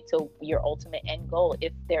to get to your ultimate end goal,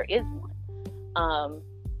 if there is one.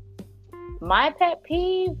 My pet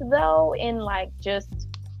peeve, though, in like just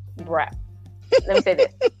brow. Let me say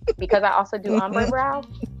this, because I also do ombre brows.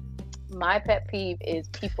 My pet peeve is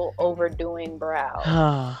people overdoing brows.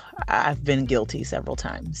 I've been guilty several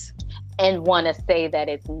times. And want to say that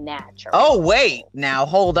it's natural. Oh, wait. Now,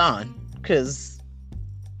 hold on. Because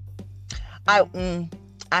I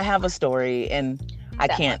have a story, and I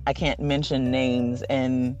can't mention names.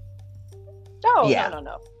 And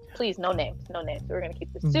no. Please, no names. No names. We're going to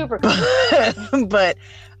keep this super cool. But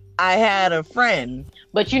I had a friend.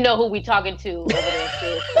 But you know who we talking to over there,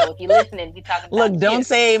 sis. So if you're listening, we talking about Look, don't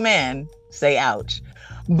say amen. Say ouch.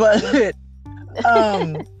 But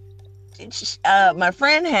my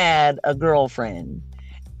friend had a girlfriend,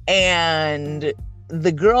 and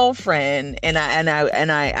the girlfriend, and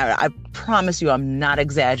I promise you, I'm not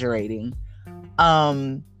exaggerating.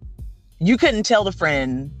 You couldn't tell the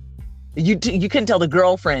friend, you couldn't tell the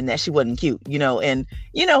girlfriend that she wasn't cute, you know, and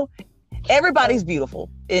you know, everybody's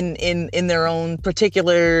beautiful in their own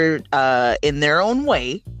particular in their own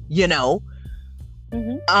way, you know.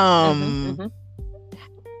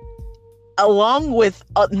 along with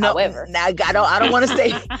no, However. I don't want to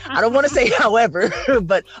say I don't want to say however,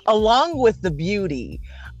 but along with the beauty,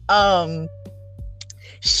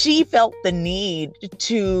 she felt the need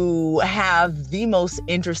to have the most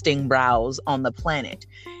interesting brows on the planet.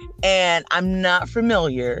 And I'm not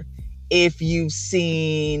familiar if you've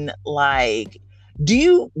seen like,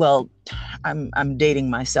 I'm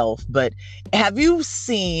dating myself, but have you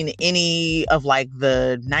seen any of like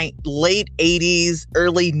the late 80s,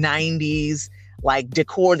 early 90s like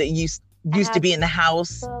decor that used to be in the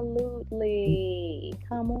house? Absolutely.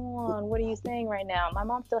 Come on. What are you saying right now? My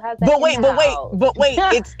mom still has that. But wait.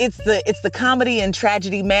 It's the comedy and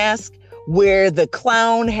tragedy mask where the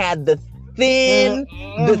clown had the thin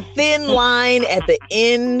line at the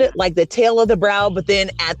end, like the tail of the brow, but then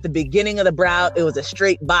at the beginning of the brow, it was a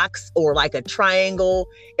straight box or like a triangle,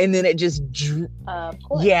 and then it just drew. Of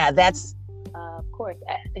course. Yeah, that's. Of course.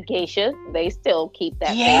 The geishas, they still keep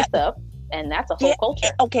that face up, and that's a whole culture.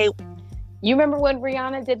 Okay. You remember when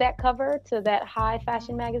Rihanna did that cover to that high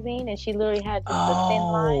fashion magazine, and she literally had just the thin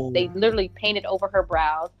line? They literally painted over her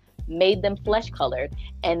brows, made them flesh colored,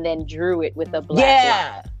 and then drew it with a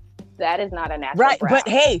black line. That is not a natural brow. But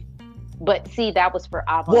hey. But see, that was for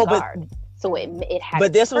avant-garde. So it had.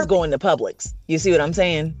 But this was going to Publix. You see what I'm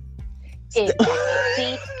saying? See,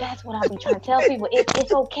 that's what I've been trying to tell people.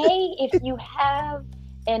 It's okay if you have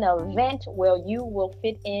an event where you will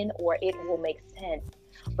fit in or it will make sense.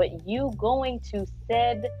 But you going to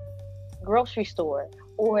said grocery store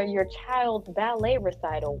or your child's ballet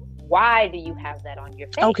recital, why do you have that on your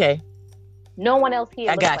face? Okay. No one else here.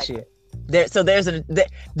 I got you. There's a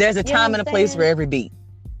time and a place for every beat.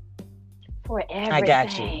 For everything. I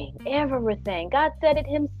got you. Everything. God said it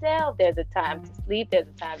himself. There's a time to sleep. There's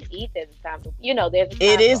a time to eat. There's a time to, there's a time.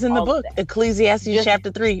 It is in the book. Ecclesiastes chapter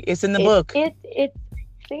 3. It's in the book.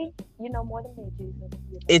 See, you know more than me, Jesus.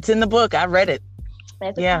 It's in the book. I read it.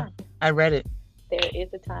 Time. I read it. There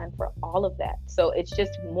is a time for all of that. So it's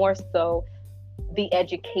just more so the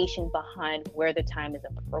education behind where the time is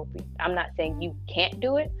appropriate. I'm not saying you can't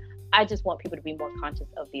do it. I just want people to be more conscious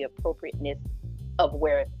of the appropriateness of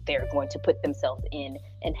where they're going to put themselves in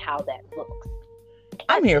and how that looks.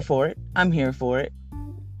 I'm here for it.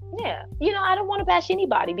 Yeah. I don't want to bash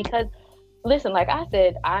anybody because, listen, like I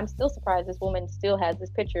said, I'm still surprised this woman still has this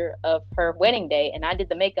picture of her wedding day and I did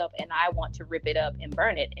the makeup and I want to rip it up and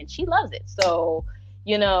burn it and she loves it. So,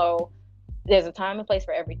 there's a time and place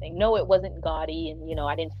for everything. No, it wasn't gaudy and,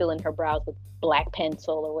 I didn't fill in her brows with black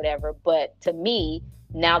pencil or whatever. But to me,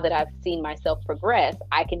 now that I've seen myself progress,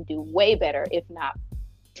 I can do way better, if not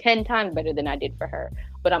 10 times better than I did for her.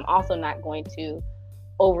 But I'm also not going to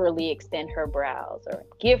overly extend her brows or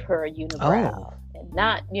give her a unibrow. And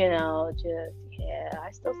not, I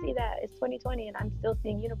still see that. It's 2020 and I'm still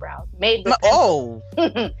seeing unibrows made with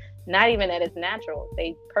not even that it's natural.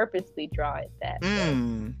 They purposely draw it that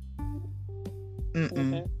way.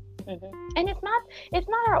 And it's not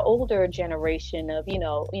our older generation of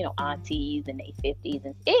aunties in the 50s,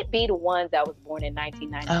 and it be the ones that was born in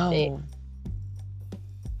 1996.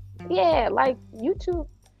 Yeah, like you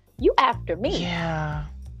after me. Yeah.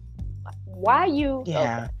 Why you?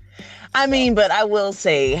 Yeah. Okay. I mean, but I will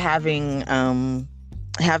say, having been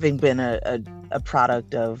a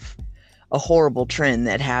product of a horrible trend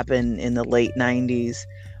that happened in the late 90s,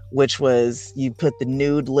 which was you put the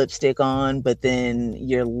nude lipstick on, but then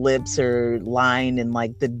your lips are lined in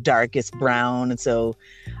like the darkest brown. And so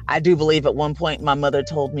I do believe at one point my mother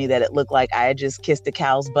told me that it looked like I had just kissed a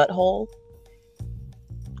cow's butthole.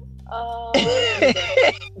 Oh, the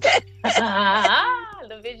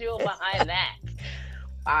visual behind that.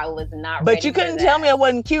 I was not But you couldn't tell me I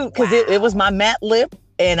wasn't cute because it was my matte lip.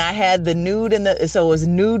 And I had the nude so it was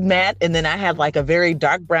nude matte. And then I had like a very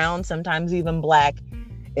dark brown, sometimes even black.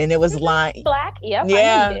 And it was like black. Yep,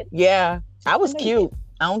 yeah. I was cute.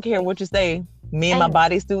 I don't care what you say. Me and my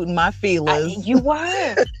bodysuit and my feelers. You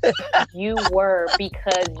were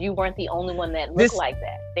because you weren't the only one that looked like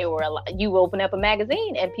that. They were you open up a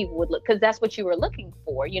magazine and people would look because that's what you were looking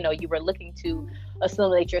for. You were looking to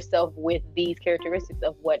assimilate yourself with these characteristics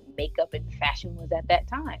of what makeup and fashion was at that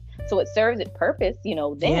time. So it serves its purpose, then.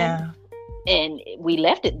 Yeah. And we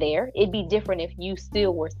left it there. It'd be different if you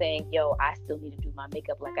still were saying, yo, I still need to do my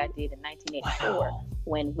makeup like I did in 1984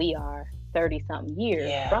 when we are 30-something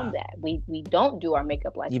years from that. We don't do our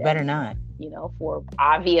makeup like that. You better not. For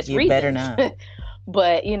obvious reasons. You better not.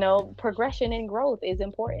 But, progression and growth is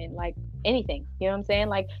important, like anything. You know what I'm saying?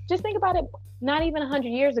 Like, just think about it. Not even 100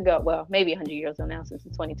 years ago. Well, maybe 100 years ago now since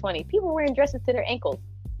it's 2020. People were wearing dresses to their ankles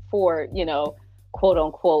for, quote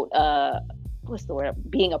unquote, what's the word?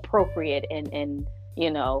 Being appropriate and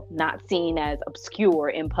not seen as obscure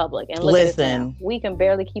in public. And look at us now. We can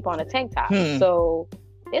barely keep on a tank top. So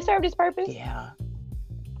it served its purpose. Yeah.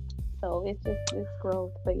 So it's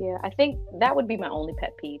growth. But yeah, I think that would be my only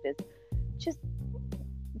pet peeve is just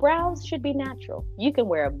brows should be natural. You can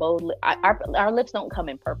wear a bold lip. Our lips don't come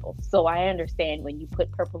in purple. So I understand when you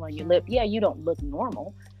put purple on your lip, yeah, you don't look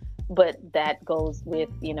normal. But that goes with,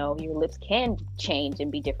 your lips can change and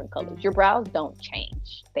be different colors. Your brows don't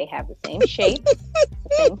change. They have the same shape, the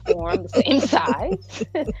same form, the same size,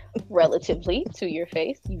 relatively to your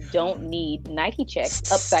face. You don't need Nike checks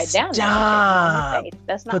upside down. Stop.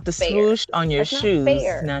 That's not Put the fair. swoosh on your shoes,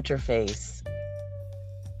 not your face.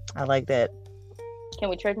 I like that. Can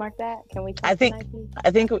we trademark that? Can we? I think.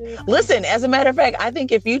 Listen, as a matter of fact, I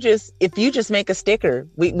think if you just make a sticker,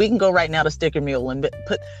 we can go right now to Sticker Mule and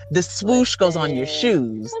put the swoosh goes on your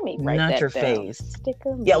shoes, not your face.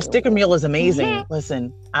 Sticker Mule. Yeah, Sticker Mule is amazing.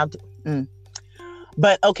 Listen,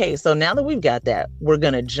 but okay, so now that we've got that, we're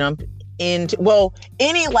gonna jump into. Well,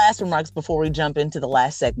 any last remarks before we jump into the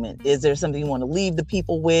last segment? Is there something you want to leave the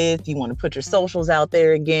people with? You want to put your socials out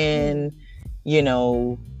there again?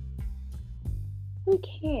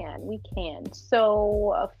 We can.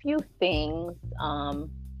 So a few things,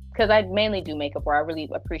 because I mainly do makeup, or I really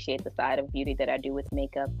appreciate the side of beauty that I do with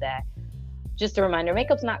makeup. That, just a reminder,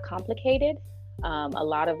 makeup's not complicated. A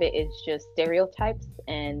lot of it is just stereotypes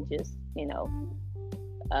and just,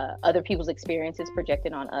 other people's experiences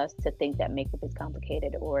projected on us to think that makeup is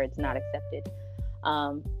complicated or it's not accepted.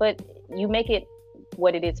 But you make it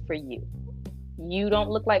what it is for you. You don't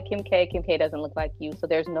look like Kim K. Kim K doesn't look like you. So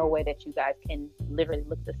there's no way that you guys can literally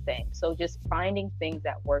look the same. So just finding things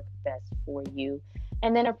that work best for you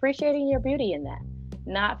and then appreciating your beauty in that.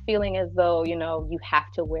 Not feeling as though, you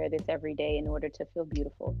have to wear this every day in order to feel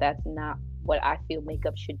beautiful. That's not what I feel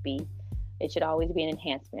makeup should be. It should always be an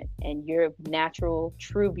enhancement. And your natural,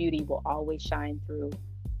 true beauty will always shine through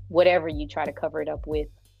whatever you try to cover it up with.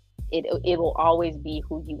 It will always be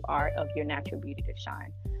who you are of your natural beauty to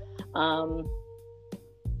shine.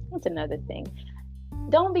 That's another thing.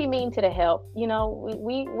 Don't be mean to the help.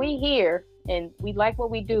 We here and we like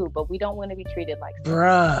what we do, but we don't want to be treated like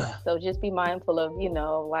bruh. So just be mindful of,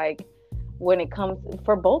 like when it comes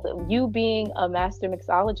for both of you being a master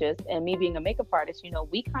mixologist and me being a makeup artist,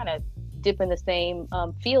 we kind of dip in the same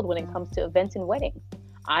field when it comes to events and weddings.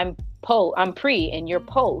 I'm pre and you're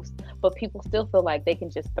post, but people still feel like they can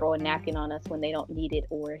just throw a napkin on us when they don't need it,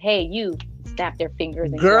 or hey, you snap their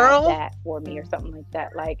fingers and grab that for me or something like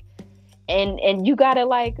that. Like, and you gotta,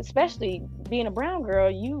 like, especially being a brown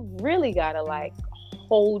girl, you really gotta like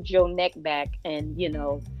hold your neck back and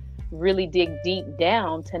really dig deep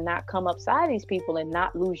down to not come upside these people and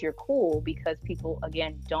not lose your cool, because people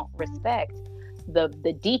again don't respect the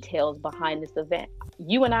details behind this event.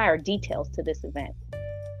 You and I are details to this event.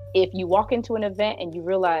 If you walk into an event and you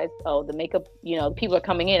realize, oh, the makeup, people are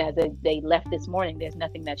coming in as they left this morning, there's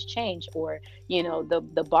nothing that's changed, or,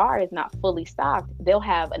 the bar is not fully stocked, they'll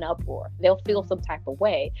have an uproar. They'll feel some type of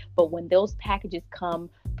way. But when those packages come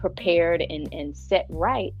prepared and set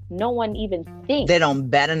right, no one even thinks. They don't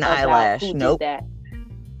bat an eyelash. Nope. That.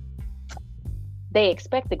 They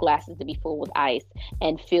expect the glasses to be full with ice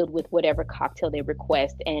and filled with whatever cocktail they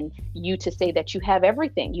request, and you to say that you have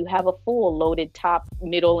everything. You have a full loaded top,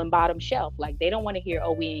 middle, and bottom shelf. Like, they don't want to hear,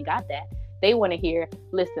 oh, we ain't got that. They want to hear,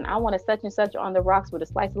 listen, I want a such and such on the rocks with a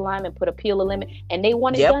slice of lime and put a peel of lemon, and they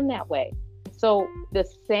want it done that way. So the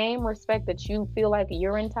same respect that you feel like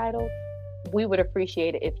you're entitled, we would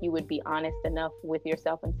appreciate it if you would be honest enough with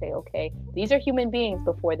yourself and say, okay, these are human beings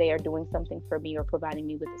before they are doing something for me or providing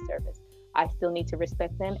me with a service. I still need to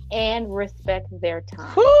respect them and respect their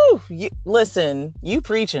time. Whew, listen, you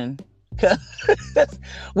preaching.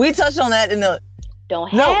 We touched on that in the.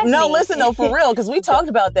 Listen though, for real, because we talked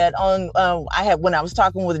about that on. When I was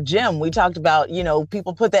talking with Jim, we talked about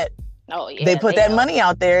people put that. Oh yeah. They put that money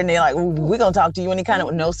out there, and they're like, "We're gonna talk to you any kind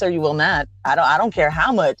of." No, sir, you will not. I don't care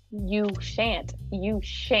how much. You shan't,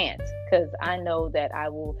 because I know that I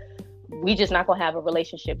will. We just not gonna have a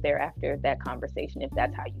relationship there after that conversation if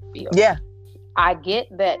that's how you feel. Yeah. I get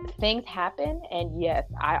that things happen, and yes,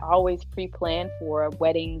 I always pre-plan for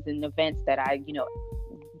weddings and events that I,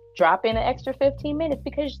 drop in an extra 15 minutes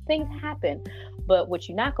because things happen. But what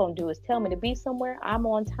you're not gonna do is tell me to be somewhere, I'm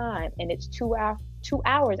on time, and it's 2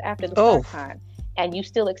 hours after the start time, and you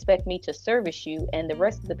still expect me to service you and the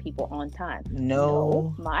rest of the people on time.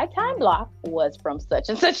 No, my time block was from such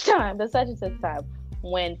and such time to such and such time.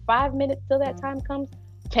 When 5 minutes till that time comes,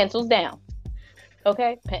 pencils down.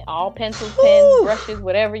 Okay? All pencils, pens, brushes,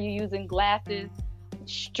 whatever you're using, glasses,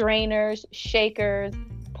 strainers, shakers,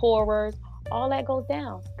 pourers, all that goes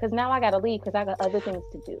down because now I got to leave because I got other things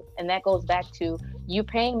to do. And that goes back to you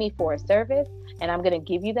paying me for a service, and I'm going to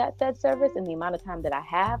give you that said service in the amount of time that I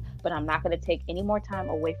have, but I'm not going to take any more time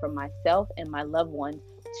away from myself and my loved ones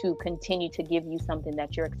to continue to give you something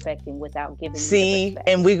that you're expecting without giving me the respect.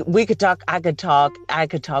 And we could talk. I could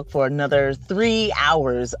talk for another 3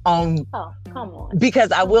 hours on. Oh, come on.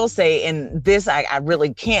 Because I will say, and this I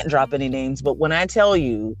really can't drop any names, but when I tell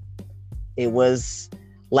you, it was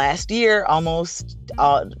last year,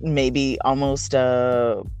 maybe almost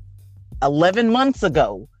 11 months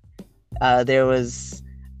ago, there was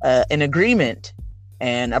an agreement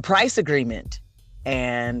and a price agreement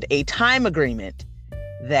and a time agreement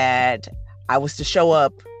that I was to show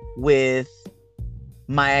up with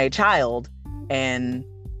my child, and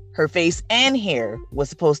her face and hair was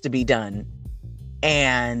supposed to be done.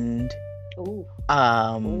 And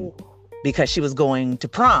because she was going to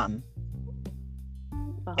prom.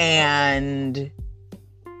 And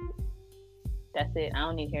that's it. I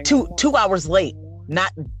don't need to hear 2 hours late.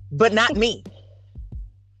 Not me.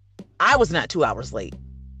 I was not 2 hours late.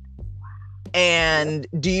 And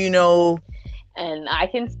do you know? And I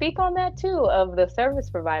can speak on that too, of the service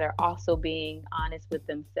provider also being honest with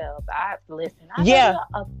themselves. I've heard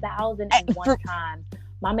 1,001 times.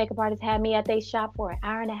 My makeup artist had me at their shop for an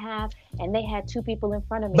hour and a half, and they had 2 people in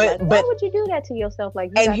front of me. But why would you do that to yourself?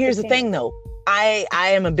 And here's the thing, though.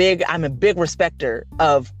 I'm a big respecter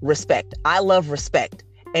of respect. I love respect,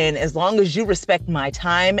 and as long as you respect my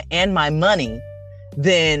time and my money,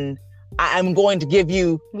 then I'm going to give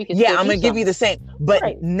you. I'm going to give you the same. But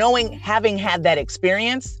having had that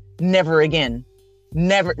experience, never again,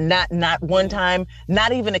 never, not one time,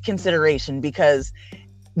 not even a consideration, because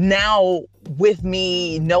now with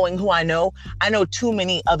me knowing who I know too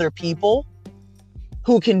many other people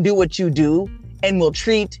who can do what you do and will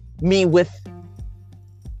treat me with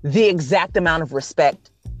the exact amount of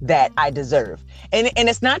respect that I deserve. And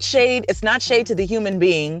it's not shade. It's not shade to the human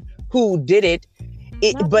being who did it.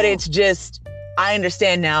 But it's just, I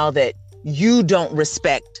understand now that you don't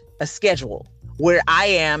respect a schedule where I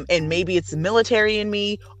am, and maybe it's the military in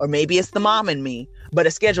me, or maybe it's the mom in me, but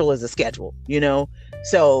a schedule is a schedule,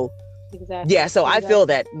 So exactly. Yeah, so exactly. I feel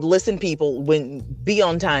that. Listen, people, be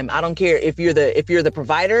on time. I don't care if you're the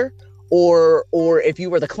provider or if you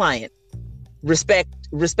were the client. Respect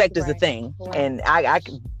is the thing, and I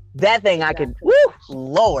that thing exactly. I could. Woo,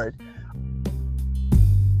 Lord.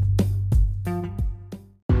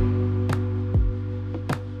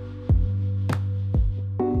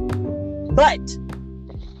 But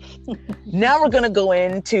now we're going to go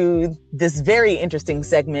into this very interesting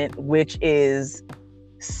segment, which is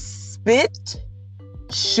spit,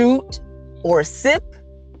 shoot, or sip.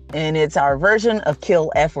 And it's our version of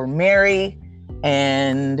kill, F, or marry.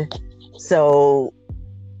 And so...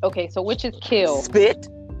 Okay, so which is kill? Spit.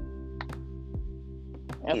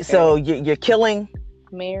 Okay. So you're killing.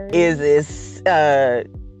 Marry. Is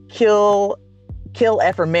kill,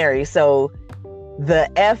 F, or marry. So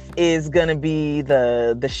the F is going to be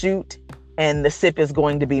the shoot, and the sip is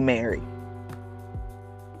going to be marry.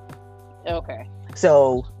 Okay.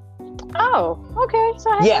 So. Oh, okay.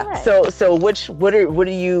 So yeah. So what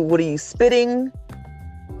are you spitting?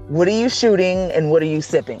 What are you shooting? And what are you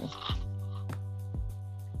sipping?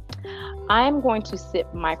 I'm going to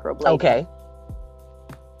sip microblading. Okay.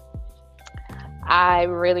 I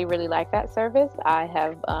really, really like that service. I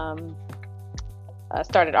have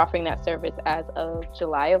started offering that service as of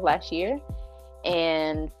July of last year.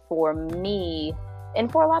 And for me, and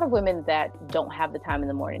for a lot of women that don't have the time in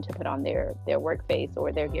the morning to put on their work face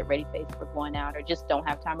or their get ready face for going out, or just don't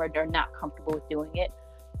have time, or they're not comfortable with doing it,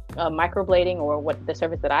 microblading, or what the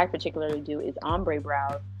service that I particularly do is ombre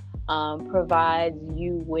brows, provides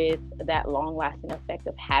you with that long-lasting effect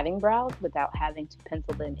of having brows without having to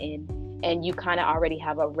pencil them in, and you kind of already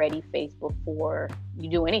have a ready face before you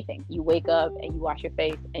do anything. You wake up and you wash your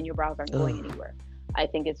face and your brows aren't going anywhere. I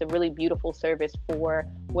think it's a really beautiful service for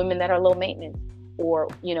women that are low maintenance, or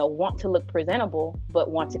want to look presentable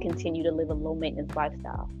but want to continue to live a low maintenance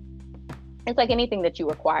lifestyle. It's like anything that you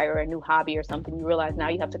acquire, a new hobby or something, you realize now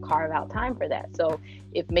you have to carve out time for that. So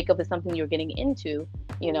if makeup is something you're getting into,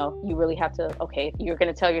 you really have to, if you're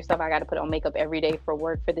going to tell yourself, I got to put on makeup every day for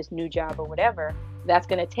work for this new job or whatever, that's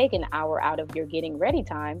going to take an hour out of your getting ready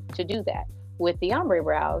time to do that. With the ombre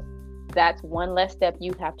brows, that's one less step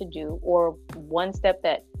you have to do, or one step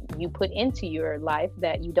that you put into your life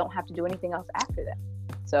that you don't have to do anything else after that.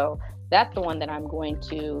 So that's the one that I'm going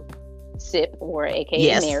to sip, or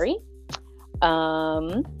AKA marry.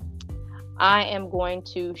 I am going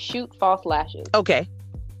to shoot false lashes. Okay.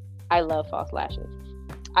 I love false lashes.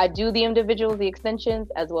 I do the individuals, the extensions,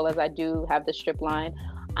 as well as I do have the strip line.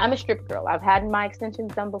 I'm a strip girl. I've had my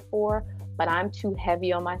extensions done before, but I'm too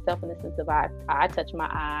heavy on myself in the sense of I touch my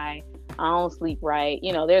eye, I don't sleep right.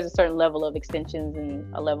 You know, there's a certain level of extensions and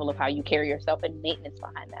a level of how you carry yourself and maintenance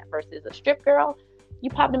behind that. Versus a strip girl, you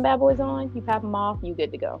pop them bad boys on, you pop them off, you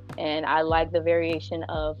good to go. And I like the variation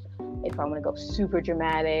of if I want to go super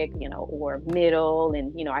dramatic, you know, or middle,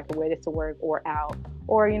 and, you know, I can wear this to work or out,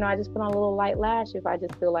 or, you know, I just put on a little light lash if I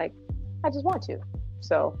just feel like I just want to.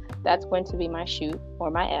 So that's going to be my shoot or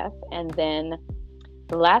my F. And then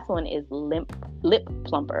the last one is lip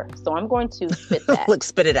plumper. So I'm going to spit that. Look,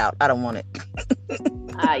 spit it out. I don't want it.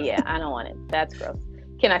 Yeah, I don't want it. That's gross.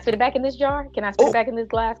 Can I spit it back in this jar? Can I spit it back in this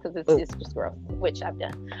glass? Because it's just gross, which I've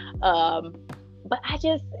done. But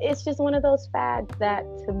it's just one of those fads that,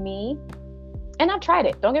 to me, and I've tried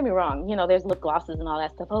it. Don't get me wrong. You know, there's lip glosses and all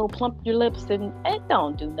that stuff. Oh, plump your lips, and it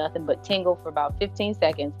don't do nothing but tingle for about 15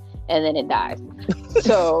 seconds, and then it dies.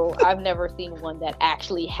 So I've never seen one that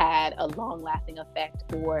actually had a long-lasting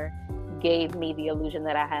effect or gave me the illusion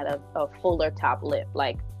that I had a fuller top lip.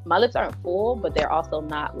 Like, my lips aren't full, but they're also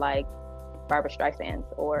not like Barbra Streisand's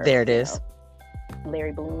or there it is,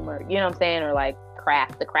 Larry Bloom, or, you know what I'm saying, or like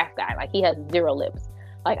the Kraft guy. Like, he has zero lips.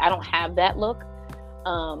 Like, I don't have that look.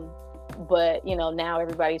 But, you know, now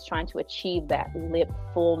everybody's trying to achieve that lip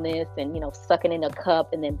fullness and, you know, sucking in a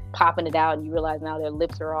cup and then popping it out, and you realize now their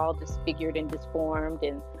lips are all disfigured and disformed.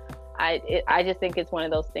 And I just think it's one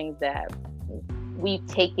of those things that we've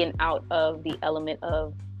taken out of the element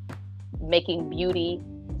of making beauty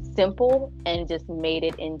simple and just made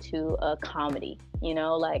it into a comedy, you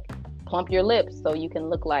know, like plump your lips so you can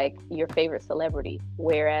look like your favorite celebrity,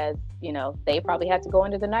 whereas, you know, they probably had to go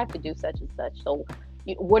under the knife to do such and such. So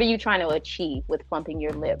what are you trying to achieve with plumping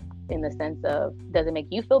your lip, in the sense of, does it make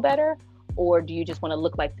you feel better, or do you just want to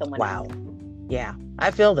look like someone else? Yeah,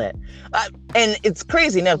 I feel that. And it's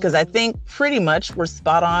crazy enough, because I think pretty much we're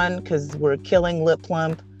spot on, because we're killing lip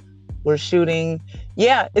plump, we're shooting.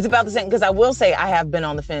 Yeah, it's about the same, because I will say I have been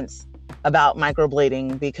on the fence about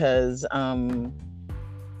microblading, because I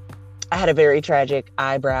had a very tragic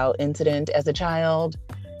eyebrow incident as a child,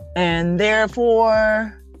 and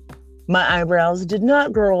therefore my eyebrows did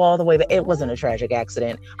not grow all the way, but it wasn't a tragic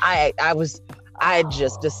accident. I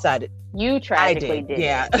just decided. You tragically did.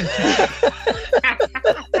 Yeah.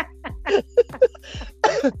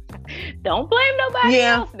 Don't blame nobody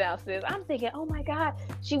else now, sis. I'm thinking, oh my God,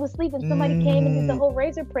 she was sleeping. Somebody came and did the whole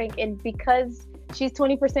razor prank, and because she's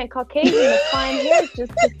 20% Caucasian, the fine hair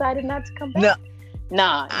just decided not to come back. No.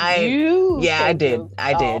 Nah, I did.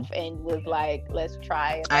 And was like, let's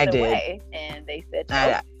try another way. And they said,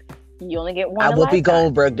 no, you only get one. I Whoopi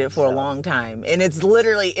Goldberg'd it for a long time, and it's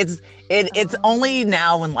literally it's only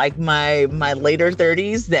now in like my later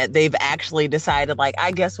 30s that they've actually decided, like,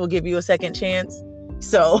 I guess we'll give you a second chance.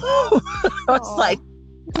 So it's like,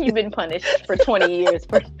 you've been punished for 20 years.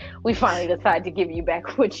 We finally decided to give you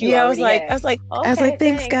back what you already had. I was like,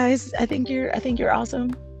 thanks guys. I think you're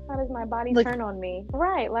awesome. How does my body turn on me?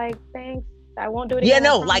 Right, like, thanks. I won't do it again. Yeah,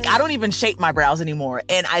 no, like, I don't even shape my brows anymore,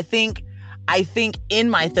 and I think in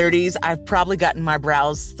my 30s, I've probably gotten my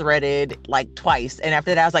brows threaded like twice. And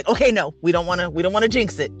after that, I was like, okay, no, we don't want to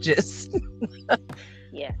jinx it. Just,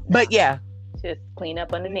 yeah. But yeah. Just clean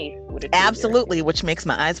up underneath. Absolutely, which makes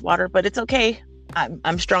my eyes water, but it's okay.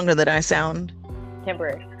 I'm stronger than I sound.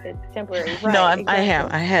 Temporary. It's temporary. Right, no,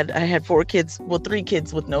 exactly. I had 3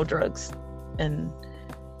 kids with no drugs. And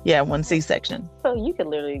yeah, 1 C-section. So you could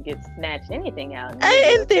literally get snatched anything out.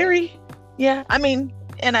 In theory. Yeah. I mean,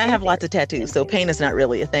 and I have lots of tattoos, so pain is not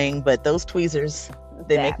really a thing, but those tweezers,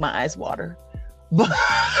 they make my eyes water.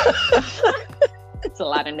 It's a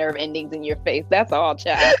lot of nerve endings in your face. That's all,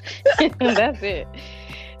 child. That's it.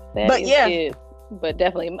 But yeah. It. But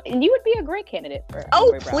definitely, and you would be a great candidate for.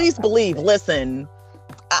 Oh, please believe. Listen,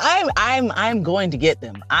 I'm going to get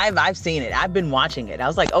them. I've seen it. I've been watching it. I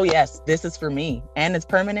was like, oh yes, this is for me, and it's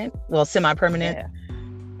permanent. Well, semi-permanent. Yeah.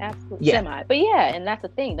 Absolutely. Yeah. Semi. But yeah, and that's the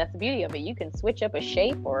thing. That's the beauty of it. You can switch up a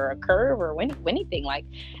shape or a curve or anything. Like,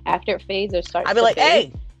 after it fades or starts, I'd be like, fade,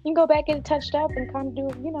 hey, you can go back and touched up and kind of do,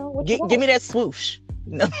 you know, what you want. Give me that swoosh.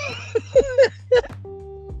 No.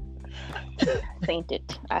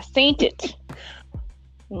 I saint it.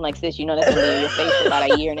 I'm like, sis, you know that's gonna be in your face for about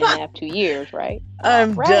a year and a half, 2 years, right?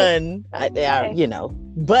 I'm done. You know,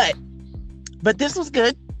 but this was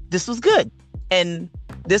good. And this was good.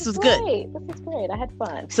 This is great. I had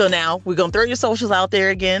fun. So now we're going to throw your socials out there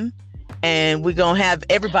again, and we're going to have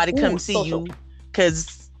everybody come see you,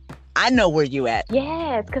 because I know where you at.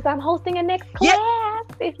 Yes, because I'm hosting a next class.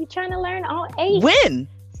 If you're trying to learn all 8 when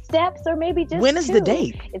steps, or maybe just when is 2. The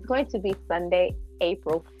date? It's going to be Sunday,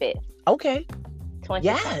 April 5th. Okay. 2020.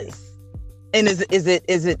 Yes. And is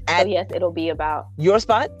it at So yes, it'll be about your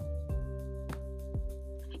spot?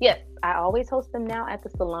 Yes, I always host them now at the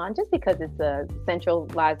salon just because it's a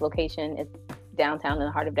centralized location. It's downtown, in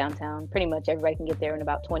the heart of downtown. Pretty much everybody can get there in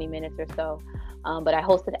about 20 minutes or so. But I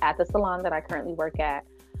host it at the salon that I currently work at.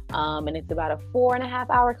 And it's about a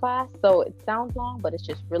 4.5-hour class. So it sounds long, but it's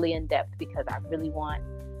just really in depth because I really want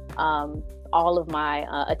all of my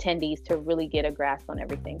attendees to really get a grasp on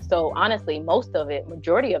everything. So honestly,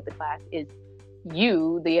 majority of the class is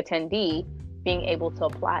you, the attendee, being able to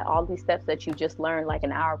apply all these steps that you just learned like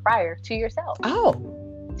an hour prior to yourself.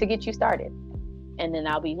 To get you started. And then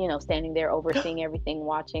I'll be, standing there overseeing everything,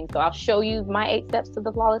 watching. So I'll show you my 8 steps to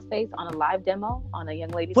the flawless face on a live demo on a young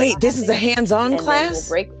lady. Wait, this is a hands-on class? And then we'll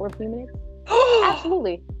break for a few minutes.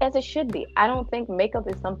 Absolutely, as it should be. I don't think makeup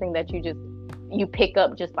is something that you pick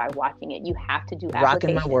up just by watching it. You have to do application.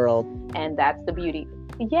 Rocking my world. And that's the beauty.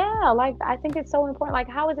 Yeah, like I think it's so important. Like,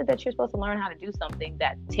 how is it that you're supposed to learn how to do something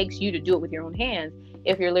that takes you to do it with your own hands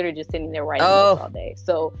if you're literally just sitting there writing notes all day?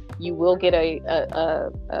 So you will get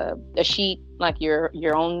a sheet, like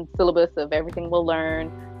your own syllabus of everything we'll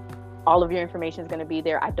learn. All of your information is going to be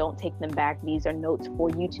there. I don't take them back. These are notes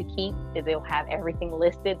for you to keep. They'll have everything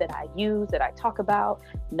listed that I use, that I talk about,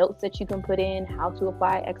 notes that you can put in, how to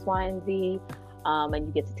apply X, Y, and Z. And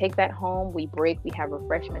you get to take that home. We break, we have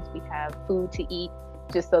refreshments, we have food to eat,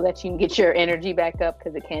 just so that you can get your energy back up,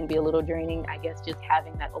 because it can be a little draining, I guess, just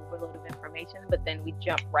having that overload of information. But then we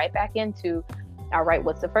jump right back into, all right,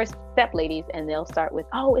 what's the first step, ladies? And they'll start with,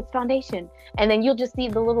 oh, it's foundation. And then you'll just see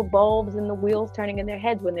the little bulbs and the wheels turning in their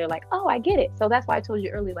heads when they're like, oh, I get it. So that's why I told you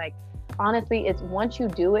earlier, like, honestly, it's once you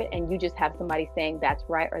do it and you just have somebody saying that's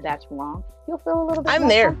right or that's wrong, you'll feel a little bit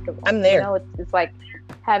more comfortable. I'm there. It's like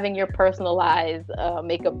having your personalized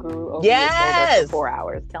makeup guru over your shoulder for 4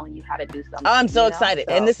 hours telling you how to do something. Oh, I'm so excited.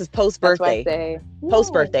 So, and this is post-birthday.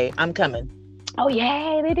 Post-birthday, I'm coming. Oh,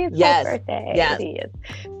 yay, it is post-birthday. Yes. It is.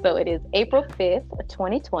 So it is April 5th,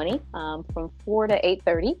 2020, from 4 to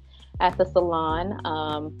 8:30 at the salon.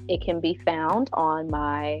 It can be found on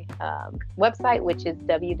my website, which is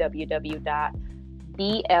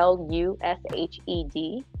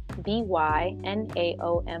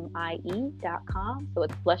www.blushedbynaomi.com. So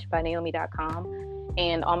it's blushbynaomi.com.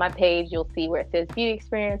 And on my page, you'll see where it says Beauty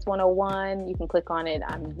Experience 101. You can click on it.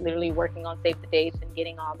 I'm literally working on save the dates and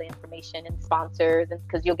getting all the information and sponsors, and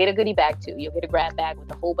because you'll get a goodie bag too. You'll get a grab bag with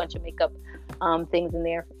a whole bunch of makeup things in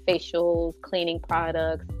there, facials, cleaning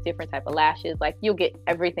products, different type of lashes. Like, you'll get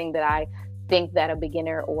everything that I think that a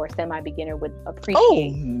beginner or semi-beginner would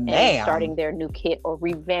appreciate in starting their new kit or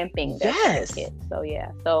revamping their kit. So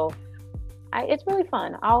yeah, it's really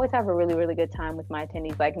fun. I always have a really, really good time with my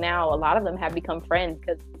attendees. Like, now a lot of them have become friends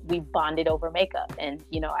because we bonded over makeup. And,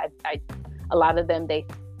 a lot of them, they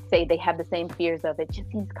say they have the same fears of it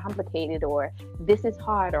just seems complicated, or this is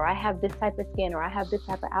hard, or I have this type of skin, or I have this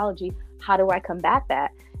type of allergy. How do I combat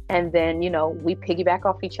that? And then, we piggyback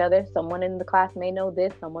off each other. Someone in the class may know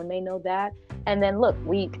this, someone may know that. And then look,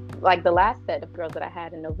 like the last set of girls that I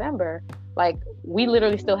had in November, like, we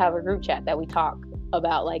literally still have a group chat that we talk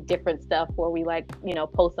about like different stuff where we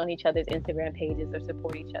post on each other's Instagram pages or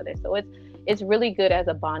support each other. So it's really good as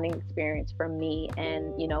a bonding experience for me,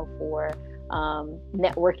 and for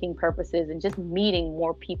networking purposes and just meeting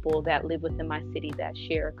more people that live within my city that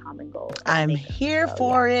share a common goal. I'm here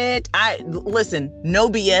for it. Listen, no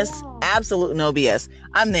BS, absolute no BS.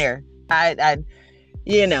 I'm there.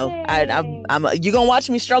 you're gonna watch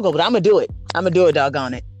me struggle, but I'm gonna do it.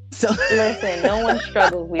 Doggone it. So listen, no one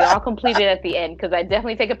struggles. We all completed at the end, because I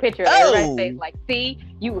definitely take a picture of everybody's face. Like, see,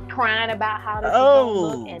 you were crying about how this is gonna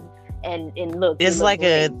look, and look. It's like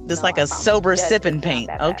a sober sipping paint.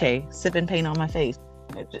 Okay, sipping paint on my face.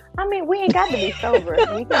 I mean, we ain't got to be sober.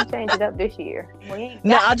 We can change it up this year. We ain't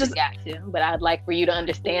got to, but I'd like for you to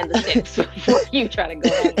understand the steps before you try to go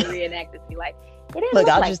home and reenact it. Be like, it didn't look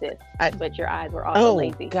like this, but your eyes were also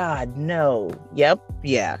lazy. Oh God, no. Yep,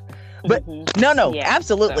 yeah. But no,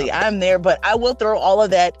 absolutely. So. I'm there, but I will throw all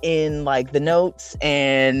of that in like the notes,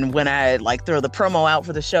 and when I like throw the promo out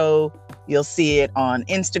for the show, you'll see it on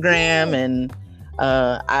Instagram. And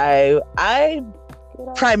I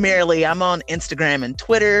primarily I'm on Instagram and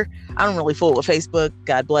Twitter. I don't really fool with Facebook.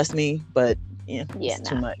 God bless me, but it's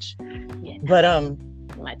too much. Yeah, but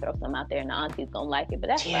you might throw some out there, and the auntie's gonna like it, but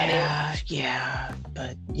that's about it.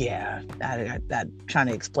 But that trying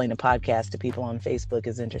to explain a podcast to people on Facebook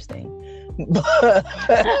is interesting.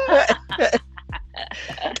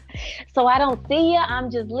 So I don't see you.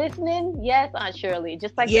 I'm just listening. Yes, Aunt Shirley.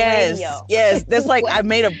 Just like the Yes, radio. yes. That's like I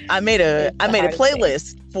made a hardest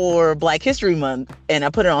playlist for Black History Month, and I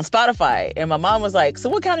put it on Spotify. And my mom was like, "So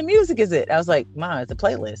what kind of music is it?" I was like, "Mom, it's a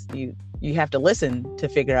playlist. You have to listen to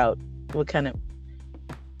figure out what kind of."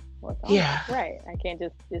 Yeah. Right. I can't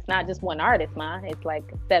just. It's not just one artist, Ma. It's like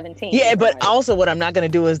 17. Yeah, but artists. also what I'm not going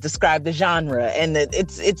to do is describe the genre, and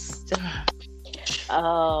it's.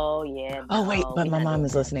 Oh yeah. Oh wait, no, but my mom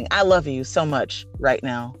is that. listening. I love you so much right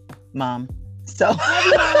now, Mom. So.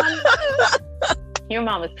 Your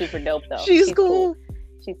mom is super dope though. She's cool.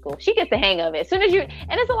 She's cool. She gets the hang of it. As soon as you,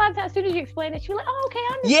 and it's a lot of times, as soon as you explain it, she's like, "Oh, okay,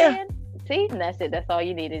 I understand." Yeah. See, and that's it. That's all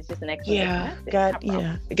you need is just an explanation. Yeah, God,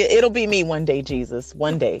 yeah. It'll be me one day, Jesus.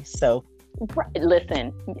 One day. So.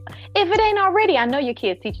 Listen, if it ain't already, I know your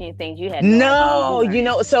kids teaching you things you had.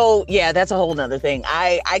 So yeah, that's a whole nother thing.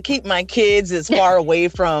 I keep my kids as far away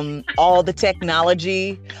from all the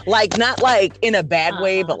technology, like not like in a bad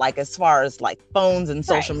way, but like as far as like phones and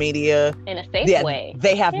social media. In a safe way.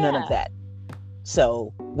 They have none of that.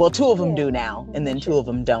 So, well, two of them do now, and then two of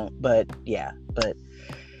them don't. But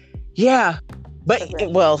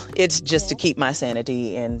it's just to keep my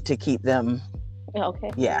sanity and to keep them. Okay.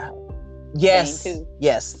 Yeah. Yes.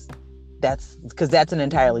 That's because that's an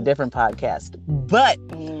entirely different podcast. But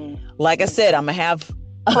like I said, I'm gonna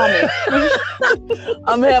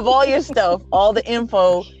have all your stuff, all the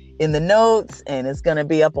info in the notes, and it's gonna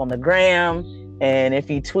be up on the gram. And if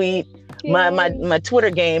you tweet, my Twitter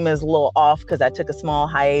game is a little off because I took a small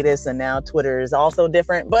hiatus, and now Twitter is also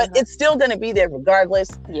different, but it's still gonna be there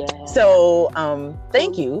regardless. Yeah. So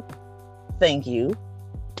thank you,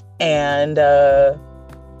 and.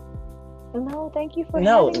 No, thank you for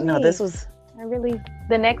having me. This was...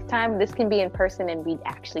 the next time this can be in person and we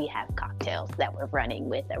actually have cocktails that we're running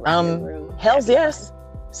with around the room. Hell's yes.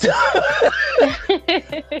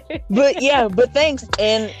 But thanks.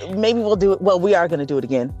 And maybe we'll do it. Well, we are going to do it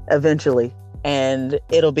again eventually. And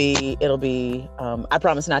it'll be, I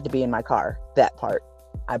promise not to be in my car. That part.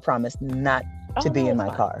 I promise not to be in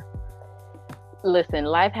my car. Listen,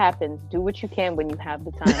 life happens. Do what you can when you have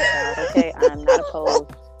the time, child, okay? I'm not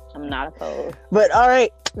opposed. But all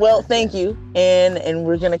right. Well, thank you. And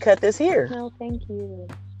we're going to cut this here. No, thank you.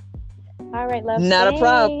 All right, love. Not a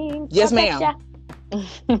problem. Yes, ma'am. All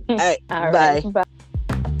right. Bye. Bye.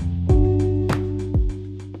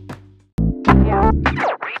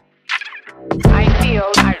 I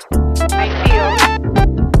feel